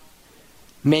one,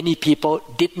 many people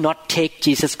did not take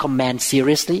Jesus' command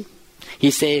seriously.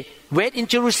 He said, wait in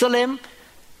Jerusalem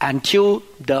until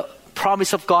the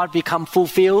promise of God become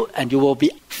fulfilled and you will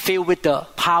be filled with the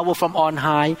power from on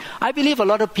high. I believe a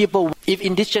lot of people, if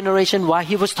in this generation while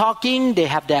he was talking, they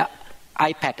have their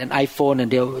iPad and iPhone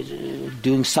and they were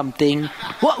doing something.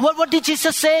 What did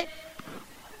Jesus say?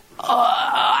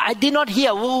 I did not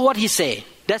hear what he said.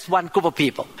 That's one group of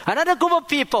people. Another group of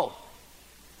people,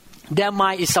 their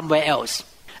mind is somewhere else.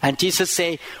 And Jesus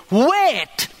say,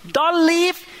 wait, don't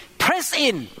leave, press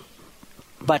in.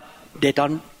 But they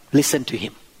don't listen to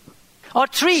him. Or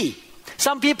 3,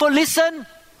 some people listen.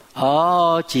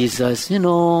 Oh, Jesus,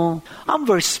 I'm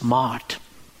very smart.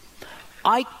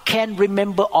 I can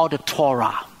remember all the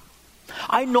Torah.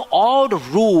 I know all the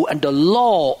rule and the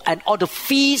law and all the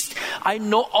feasts. I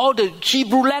know all the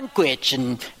Hebrew language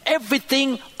and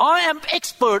everything. I am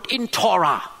expert in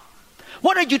Torah.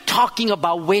 What are you talking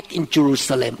about? Wait in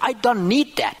Jerusalem. I don't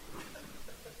need that.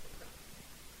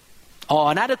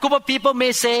 Or another group of people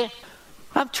may say,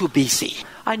 I'm too busy.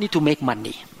 I need to make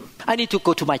money. I need to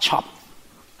go to my shop.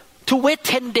 To wait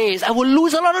 10 days, I will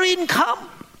lose a lot of income.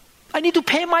 I need to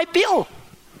pay my bill.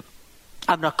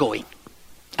 I'm not going.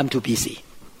 I'm too busy.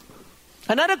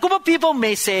 Another group of people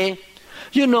may say,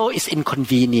 it's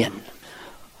inconvenient.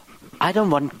 I don't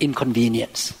want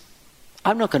inconvenience.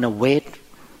 I'm not going to wait.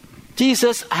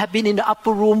 Jesus, I have been in the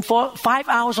upper room for 5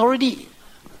 hours already.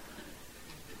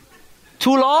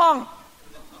 Too long.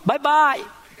 Bye-bye.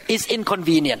 It's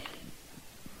inconvenient.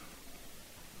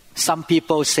 Some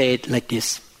people say it like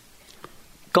this.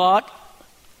 God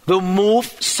will move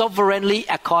sovereignly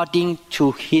according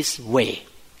to his way.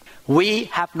 We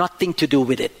have nothing to do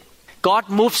with it. God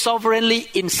moves sovereignly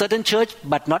in certain church,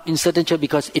 but not in certain church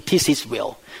because it is his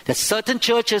will. That certain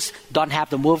churches don't have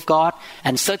the move of God,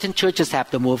 and certain churches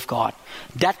have the move of God.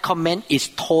 That comment is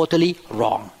totally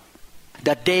wrong.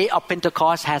 The day of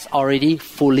Pentecost has already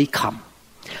fully come.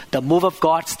 The move of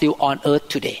God is still on earth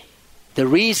today. The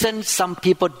reason some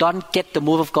people don't get the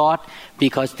move of God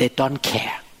because they don't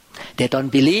care. They don't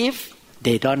believe,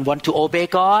 they don't want to obey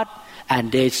God,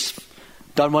 and they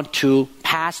don't want to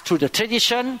pass through the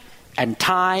tradition and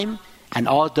time and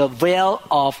all the veil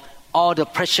of all the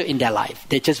pressure in their life.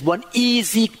 They just want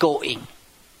easy going.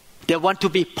 They want to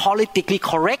be politically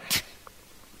correct.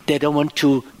 They don't want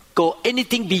to go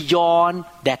anything beyond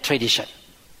that tradition.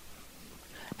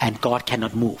 And God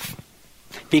cannot move.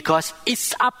 Because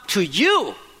it's up to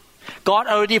you. God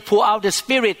already poured out the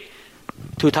Spirit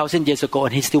 2,000 years ago,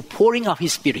 and he's still pouring out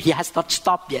his Spirit. He has not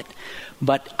stopped yet.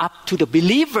 But up to the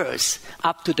believers,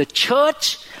 up to the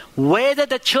church, whether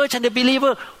the church and the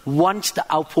believer wants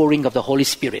the outpouring of the Holy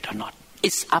Spirit or not.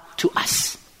 It's up to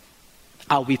us.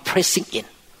 Are we pressing in?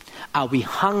 Are we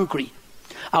hungry?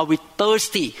 Are we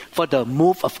thirsty for the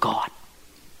move of God?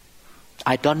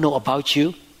 I don't know about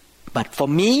you, but for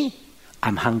me,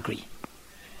 I'm hungry.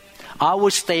 I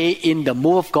will stay in the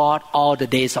move of God all the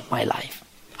days of my life.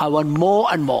 I want more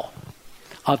and more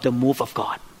of the move of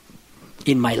God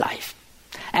in my life.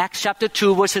 Acts chapter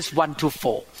 2 verses 1 to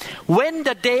 4. When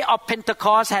the day of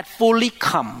Pentecost had fully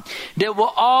come, they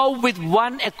were all with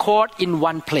one accord in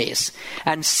one place.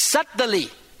 And suddenly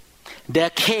there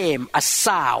came a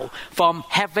sound from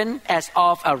heaven as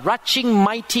of a rushing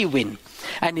mighty wind,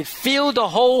 and it filled the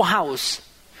whole house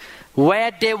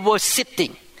where they were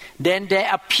sitting. Then there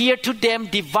appeared to them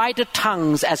divided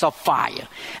tongues as of fire,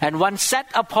 and one sat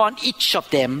upon each of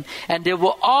them, and they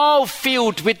were all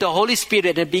filled with the Holy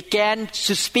Spirit and began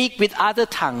to speak with other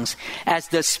tongues as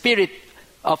the Spirit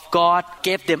of God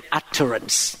gave them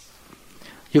utterance.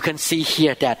 You can see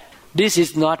here that this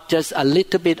is not just a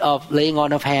little bit of laying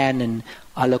on of hand and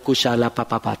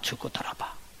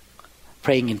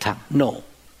praying in tongues. No.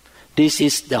 This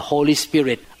is the Holy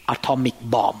Spirit atomic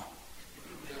bomb.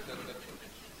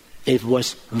 It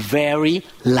was very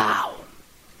loud.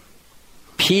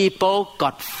 People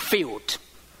got filled.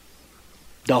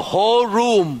 The whole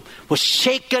room was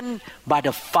shaken by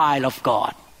the fire of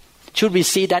God. Should we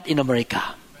see that in America?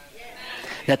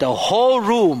 That the whole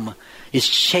room is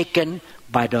shaken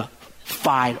by the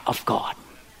fire of God.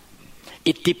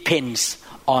 It depends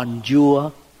on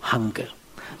your hunger,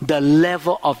 the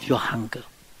level of your hunger,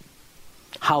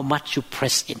 how much you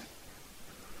press in.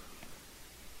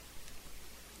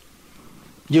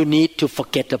 You need to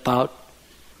forget about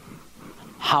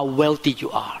how wealthy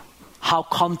you are, how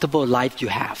comfortable life you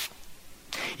have.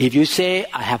 If you say,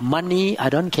 I have money, I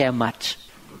don't care much,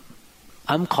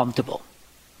 I'm comfortable.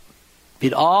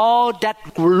 With all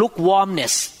that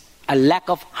lukewarmness, a lack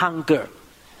of hunger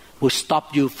will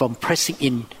stop you from pressing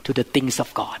in to the things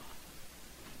of God.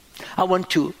 I want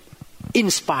to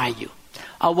inspire you.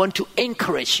 I want to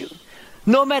encourage you.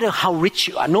 No matter how rich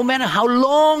you are, no matter how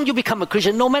long you become a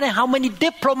Christian, no matter how many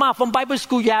diplomas from Bible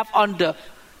school you have on the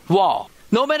wall,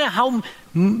 no matter how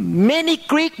many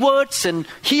Greek words and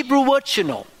Hebrew words you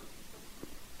know,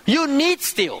 you need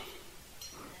still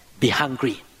be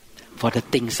hungry for the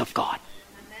things of God.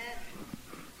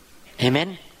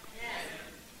 Amen?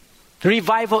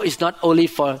 Revival is not only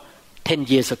for 10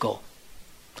 years ago.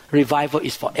 Revival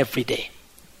is for every day.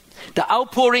 The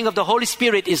outpouring of the Holy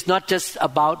Spirit is not just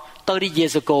about 30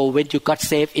 years ago when you got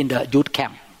saved in the youth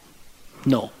camp.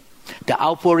 No. The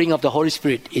outpouring of the Holy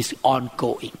Spirit is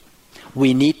ongoing.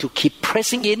 We need to keep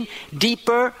pressing in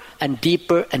deeper and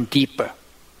deeper and deeper.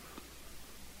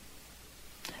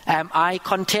 Am I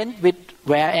content with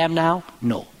where I am now?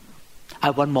 No. I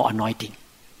want more anointing.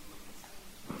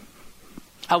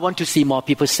 I want to see more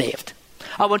people saved.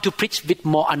 I want to preach with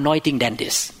more anointing than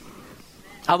this.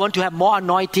 I want to have more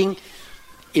anointing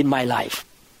in my life.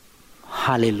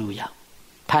 Hallelujah.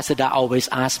 Pastor Da always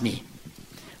asks me,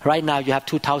 right now you have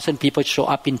 2,000 people show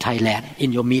up in Thailand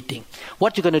in your meeting.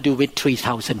 What are you going to do with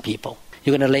 3,000 people?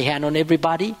 You're going to lay hand on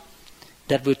everybody?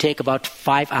 That will take about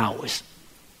 5 hours.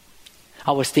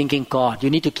 I was thinking, God, you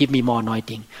need to give me more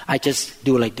anointing. I just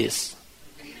do like this.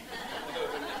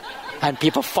 And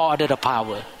people fall under the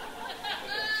power.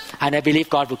 And I believe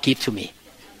God will give to me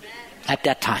at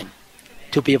that time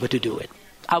to be able to do it.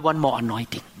 I want more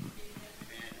anointing.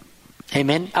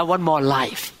 Amen. I want more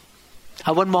life.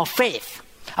 I want more faith.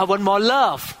 I want more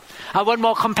love. I want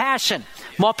more compassion,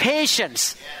 more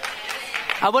patience.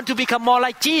 I want to become more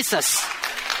like Jesus.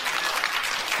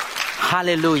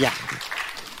 Hallelujah.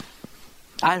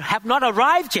 I have not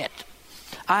arrived yet.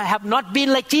 I have not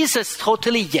been like Jesus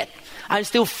totally yet. I'm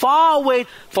still far away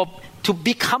to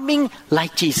becoming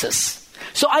like Jesus.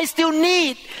 So I still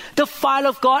need the fire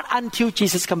of God until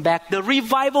Jesus comes back. The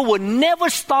revival will never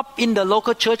stop in the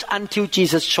local church until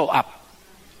Jesus shows up.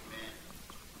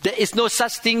 There is no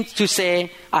such thing to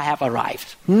say, I have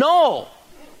arrived. No.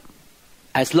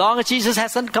 As long as Jesus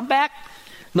hasn't come back,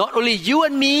 not only you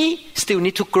and me still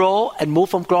need to grow and move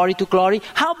from glory to glory.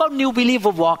 How about new believer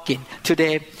walking?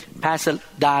 Today, Pastor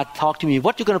Da talked to me,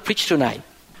 what are you going to preach tonight?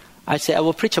 I said, I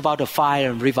will preach about the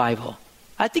fire and revival.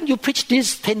 I think you preached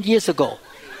this 10 years ago.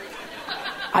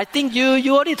 I think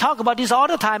you already talk about this all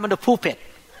the time on the pulpit.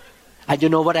 And you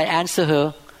know what I answer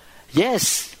her?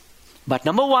 Yes. But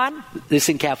number one,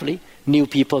 listen carefully, new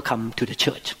people come to the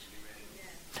church.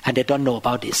 And they don't know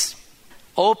about this.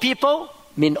 Old people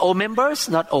mean old members,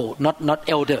 not old, not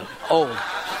elder, old.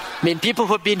 Mean people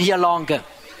who have been here longer.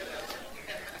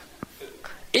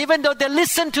 Even though they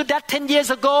listened to that 10 years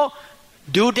ago,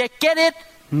 do they get it?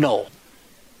 No.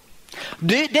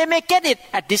 They may get it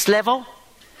at this level,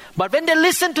 but when they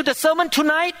listen to the sermon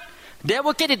tonight, they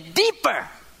will get it deeper.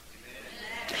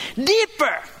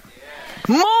 Deeper.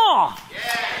 More.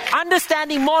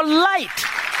 Understanding, more light,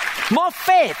 more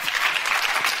faith.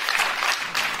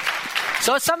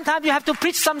 So sometimes you have to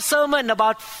preach some sermon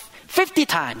about 50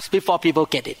 times before people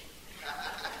get it.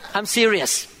 I'm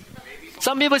serious.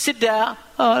 Some people sit there,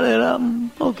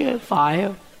 okay,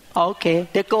 fire. Okay,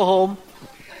 they go home.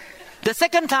 The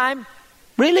second time,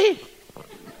 really?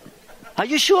 Are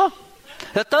you sure?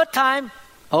 The third time,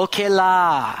 okay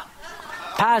lah.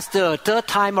 Pastor, third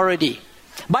time already.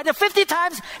 By the 50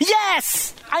 times,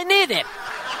 yes, I need it.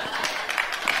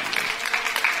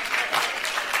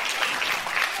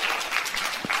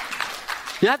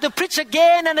 You have to preach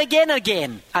again and again and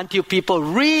again until people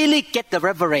really get the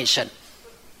revelation.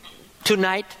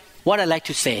 Tonight, what I'd like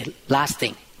to say, last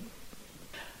thing.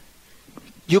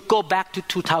 You go back to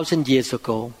 2,000 years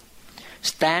ago,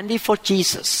 standing for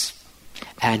Jesus,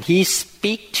 and He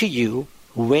speak to you,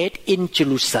 wait in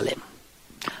Jerusalem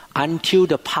until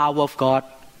the power of God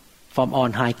from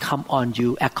on high come on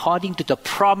you according to the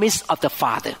promise of the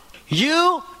Father.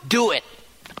 You do it.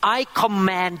 I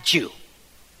command you.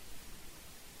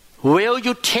 Will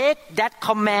you take that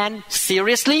command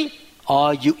seriously,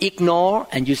 or you ignore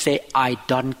and you say, I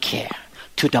don't care?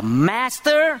 To the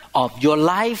Master of your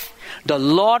life, the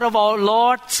Lord of all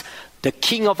lords, the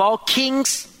King of all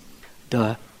kings,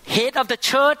 the head of the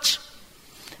church,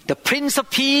 the Prince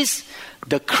of Peace,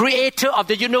 the Creator of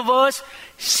the universe,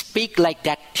 speak like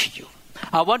that to you.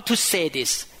 I want to say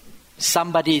this.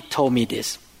 Somebody told me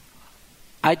this.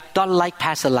 I don't like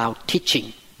Pastor Lau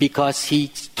teaching because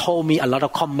he told me a lot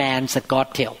of commands that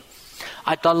God tell.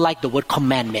 I don't like the word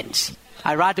commandments.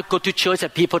 I rather go to church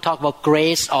and people talk about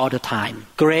grace all the time.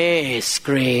 Grace,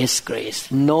 grace,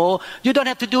 grace. No, you don't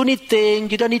have to do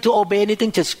anything. You don't need to obey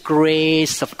anything. Just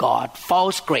grace of God.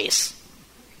 False grace.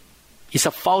 It's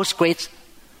a false grace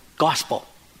gospel.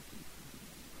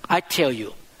 I tell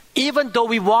you, even though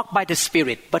we walk by the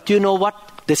Spirit, but you know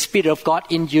what? The Spirit of God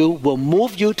in you will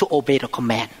move you to obey the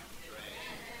command.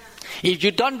 If you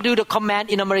don't do the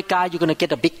command in America, you're going to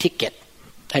get a big ticket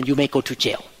and you may go to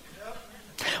jail.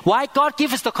 Why God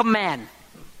gives us the command?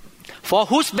 For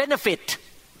whose benefit?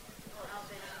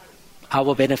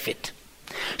 our benefit.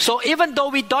 So even though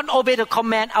we don't obey the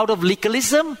command out of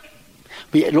legalism,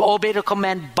 we obey the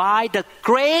command by the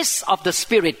grace of the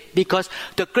Spirit, because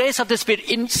the grace of the Spirit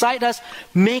inside us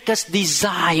make us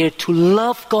desire to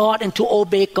love God and to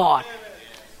obey God.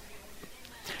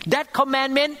 That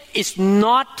commandment is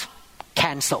not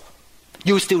cancelled.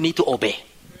 You still need to obey.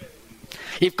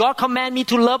 If God command me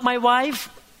to love my wife,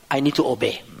 I need to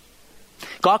obey.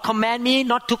 God command me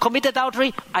not to commit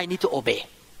adultery, I need to obey.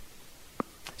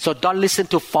 So don't listen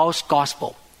to false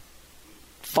gospel.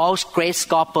 False grace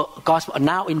gospel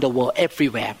now in the world,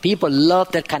 everywhere. People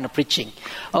love that kind of preaching.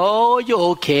 Oh,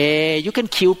 you're okay. You can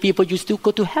kill people, you still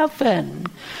go to heaven.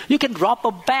 You can rob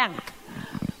a bank.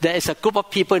 There is a group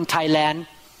of people in Thailand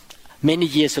many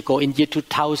years ago, in year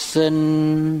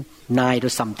 2009 or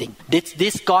something.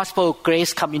 This gospel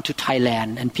grace come into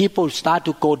Thailand, and people start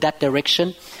to go that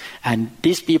direction. And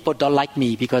these people don't like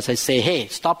me because I say, hey,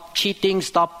 stop cheating,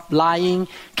 stop lying,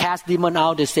 cast demon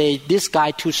out. They say, this guy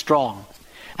too strong.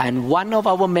 And one of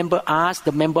our members asked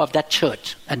the member of that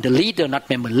church, and the leader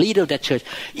of that church,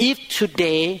 if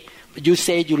today you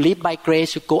say you live by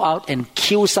grace, you go out and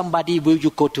kill somebody, will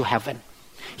you go to heaven?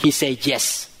 He said,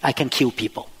 yes, I can kill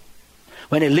people.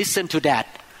 When I listen to that,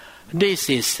 this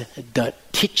is the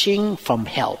teaching from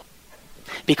hell.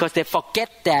 Because they forget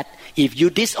that if you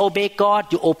disobey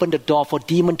God, you open the door for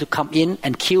demons to come in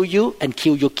and kill you and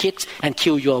kill your kids and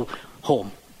kill your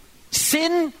home.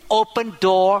 Sin open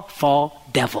door for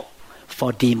devil,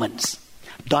 for demons.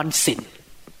 Don't sin.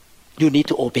 You need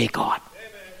to obey God.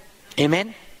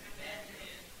 Amen?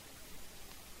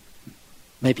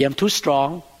 Maybe I'm too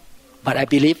strong, but I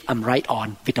believe I'm right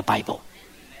on with the Bible.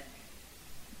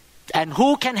 And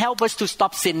who can help us to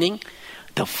stop sinning?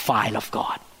 The fire of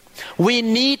God. We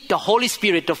need the Holy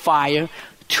Spirit, the fire,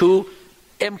 to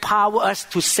empower us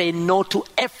to say no to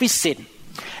every sin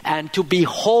and to be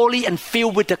holy and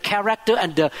filled with the character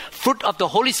and the fruit of the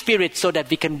Holy Spirit, so that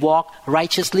we can walk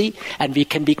righteously and we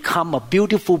can become a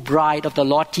beautiful bride of the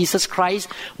Lord Jesus Christ,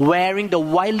 wearing the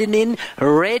white linen,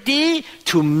 ready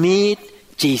to meet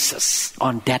Jesus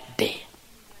on that day.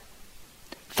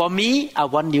 For me, I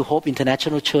want New Hope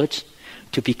International Church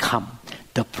to become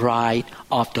the bride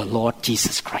of the Lord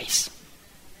Jesus Christ.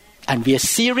 And we are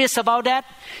serious about that.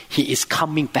 He is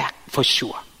coming back for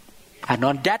sure. And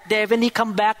on that day when He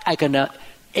comes back, I'm going to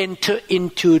enter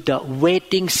into the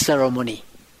wedding ceremony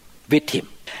with Him.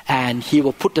 And He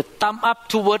will put the thumb up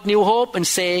toward New Hope and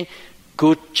say,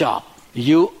 good job.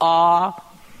 You are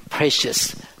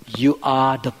precious. You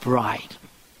are the bride.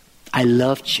 I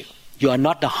loved you. You are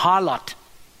not the harlot.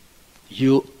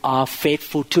 You are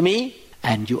faithful to me,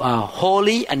 and you are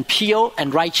holy and pure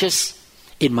and righteous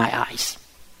in my eyes.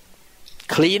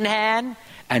 Clean hand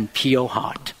and pure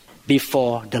heart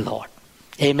before the Lord.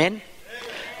 Amen?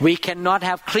 We cannot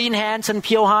have clean hands and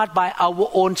pure heart by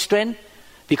our own strength,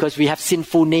 because we have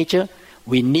sinful nature.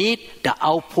 We need the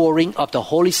outpouring of the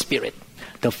Holy Spirit,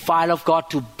 the fire of God,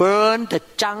 to burn the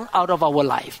junk out of our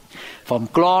life, from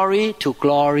glory to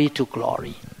glory to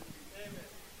glory.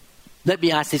 Let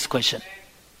me ask this question.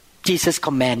 Jesus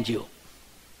command you.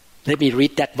 Let me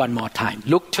read that one more time.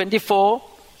 Luke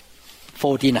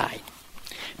 24:49.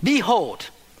 Behold,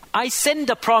 I send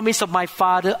the promise of my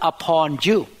Father upon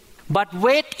you. But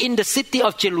wait in the city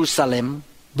of Jerusalem,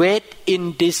 wait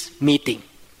in this meeting,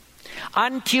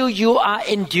 until you are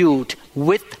endued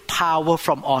with power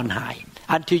from on high,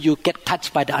 until you get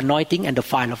touched by the anointing and the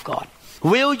fire of God.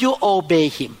 Will you obey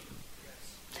Him?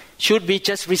 Should we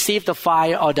just receive the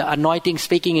fire or the anointing,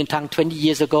 speaking in tongues 20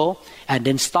 years ago, and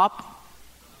then stop?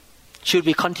 Should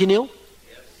we continue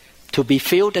to be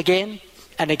filled again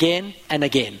and again and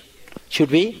again?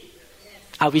 Should we?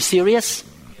 Are we serious?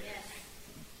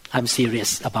 I'm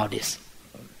serious about this.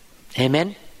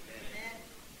 Amen?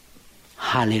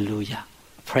 Hallelujah.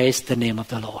 Praise the name of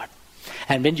the Lord.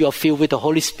 And when you are filled with the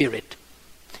Holy Spirit,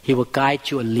 He will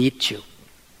guide you and lead you.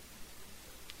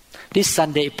 This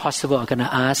Sunday, if possible, I'm going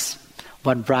to ask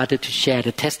one brother to share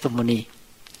the testimony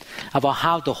about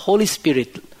how the Holy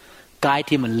Spirit guide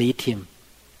him and lead him.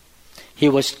 He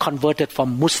was converted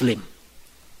from Muslim.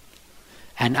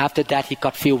 And after that, he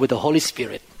got filled with the Holy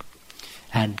Spirit.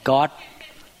 And God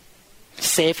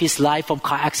saved his life from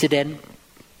car accident.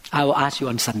 I will ask you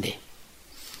on Sunday.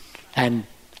 And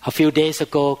a few days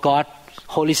ago, God,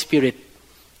 Holy Spirit,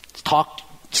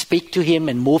 speak to him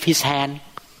and move His hand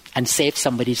and save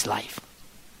somebody's life.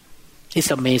 It's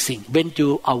amazing. When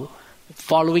you are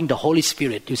following the Holy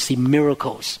Spirit, you see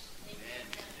miracles.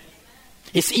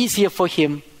 It's easier for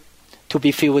him to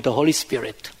be filled with the Holy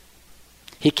Spirit.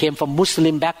 He came from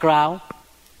Muslim background,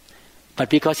 But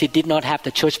because he did not have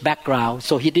the church background,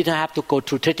 so he didn't have to go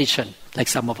through tradition like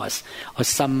some of us, or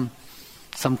some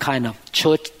kind of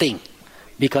church thing.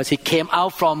 Because he came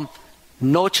out from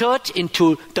no church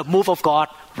into the move of God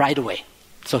right away.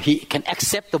 So he can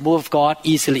accept the move of God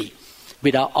easily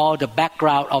without all the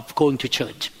background of going to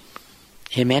church.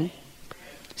 Amen?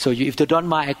 So if you don't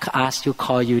mind, I ask you,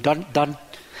 call you.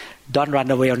 Don't run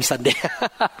away on Sunday.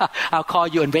 I'll call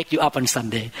you and wake you up on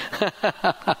Sunday.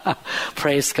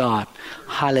 Praise God.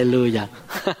 Hallelujah.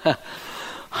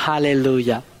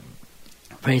 Hallelujah.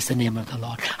 Praise the name of the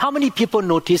Lord. How many people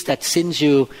notice that since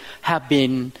you have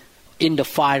been in the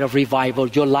fire of revival,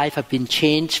 your life has been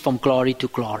changed from glory to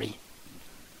glory?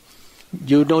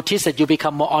 You notice that you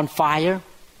become more on fire?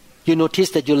 You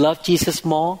notice that you love Jesus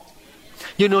more?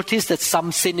 You notice that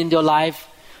some sin in your life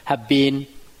have been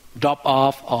dropped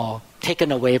off or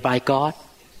taken away by God?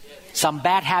 Some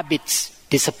bad habits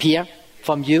disappear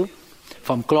from you,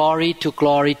 from glory to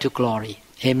glory to glory.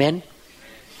 Amen?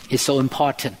 It's so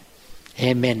important.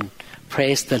 Amen.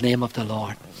 Praise the name of the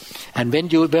Lord. And when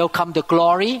you welcome the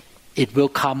glory,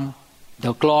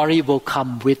 the glory will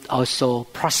come with also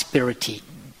prosperity,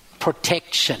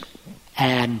 protection,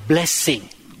 and blessing,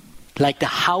 like the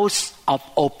house of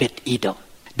Obed-Edom.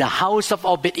 The house of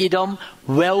Obed-Edom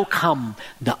welcomed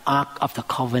the Ark of the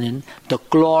Covenant, the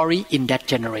glory in that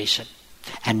generation.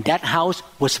 And that house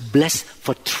was blessed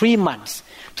for 3 months,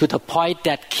 to the point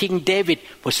that King David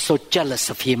was so jealous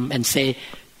of him and say,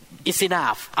 it's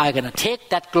enough. I'm going to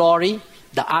take that glory,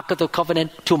 the Ark of the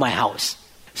Covenant, to my house.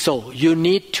 So you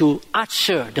need to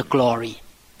usher the glory,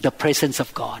 the presence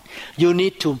of God. You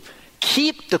need to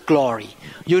keep the glory.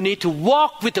 You need to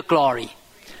walk with the glory.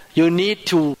 You need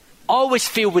to always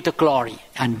fill with the glory.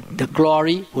 And the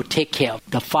glory will take care of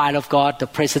you. The fire of God, the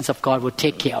presence of God will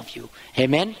take care of you.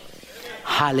 Amen?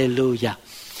 Hallelujah.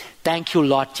 Thank you,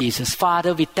 Lord Jesus.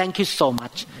 Father, we thank you so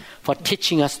much for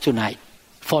teaching us tonight,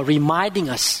 for reminding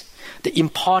us the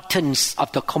importance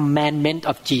of the commandment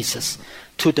of Jesus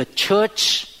to the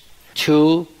church,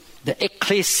 to the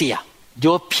ecclesia,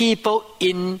 your people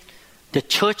in the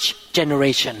church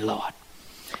generation, Lord.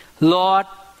 Lord,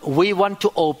 we want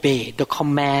to obey the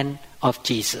command of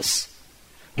Jesus.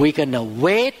 We're going to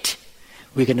wait.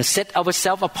 We're going to set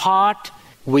ourselves apart.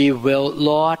 We will,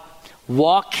 Lord,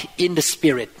 walk in the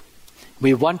Spirit.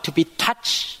 We want to be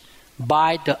touched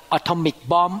by the atomic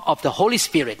bomb of the Holy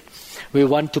Spirit. We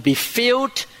want to be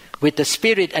filled with the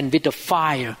Spirit and with the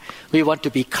fire. We want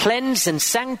to be cleansed and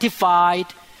sanctified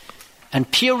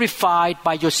and purified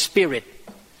by your Spirit.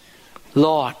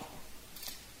 Lord,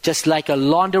 just like a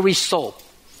laundry soap,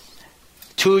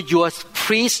 to your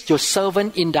priest, your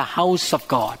servant in the house of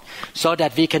God, so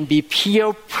that we can be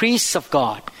pure priests of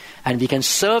God and we can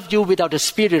serve you without the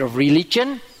spirit of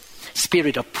religion,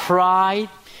 spirit of pride,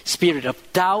 spirit of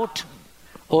doubt.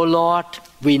 Oh Lord,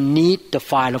 we need the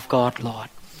fire of God, Lord.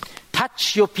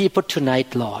 Touch your people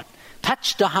tonight, Lord.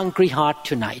 Touch the hungry heart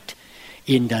tonight.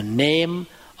 In the name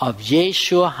of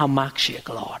Yeshua HaMashiach,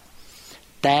 Lord.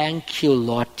 Thank you,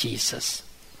 Lord Jesus.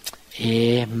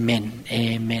 Amen.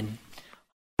 Amen.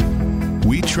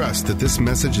 We trust that this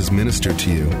message is ministered to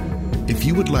you. If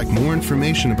you would like more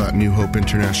information about New Hope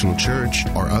International Church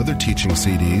or other teaching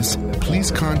CDs,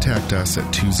 please contact us at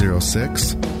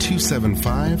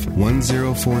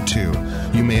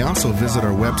 206-275-1042. You may also visit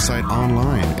our website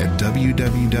online at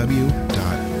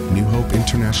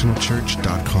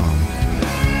www.newhopeinternationalchurch.com.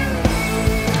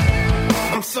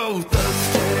 I'm so thirsty.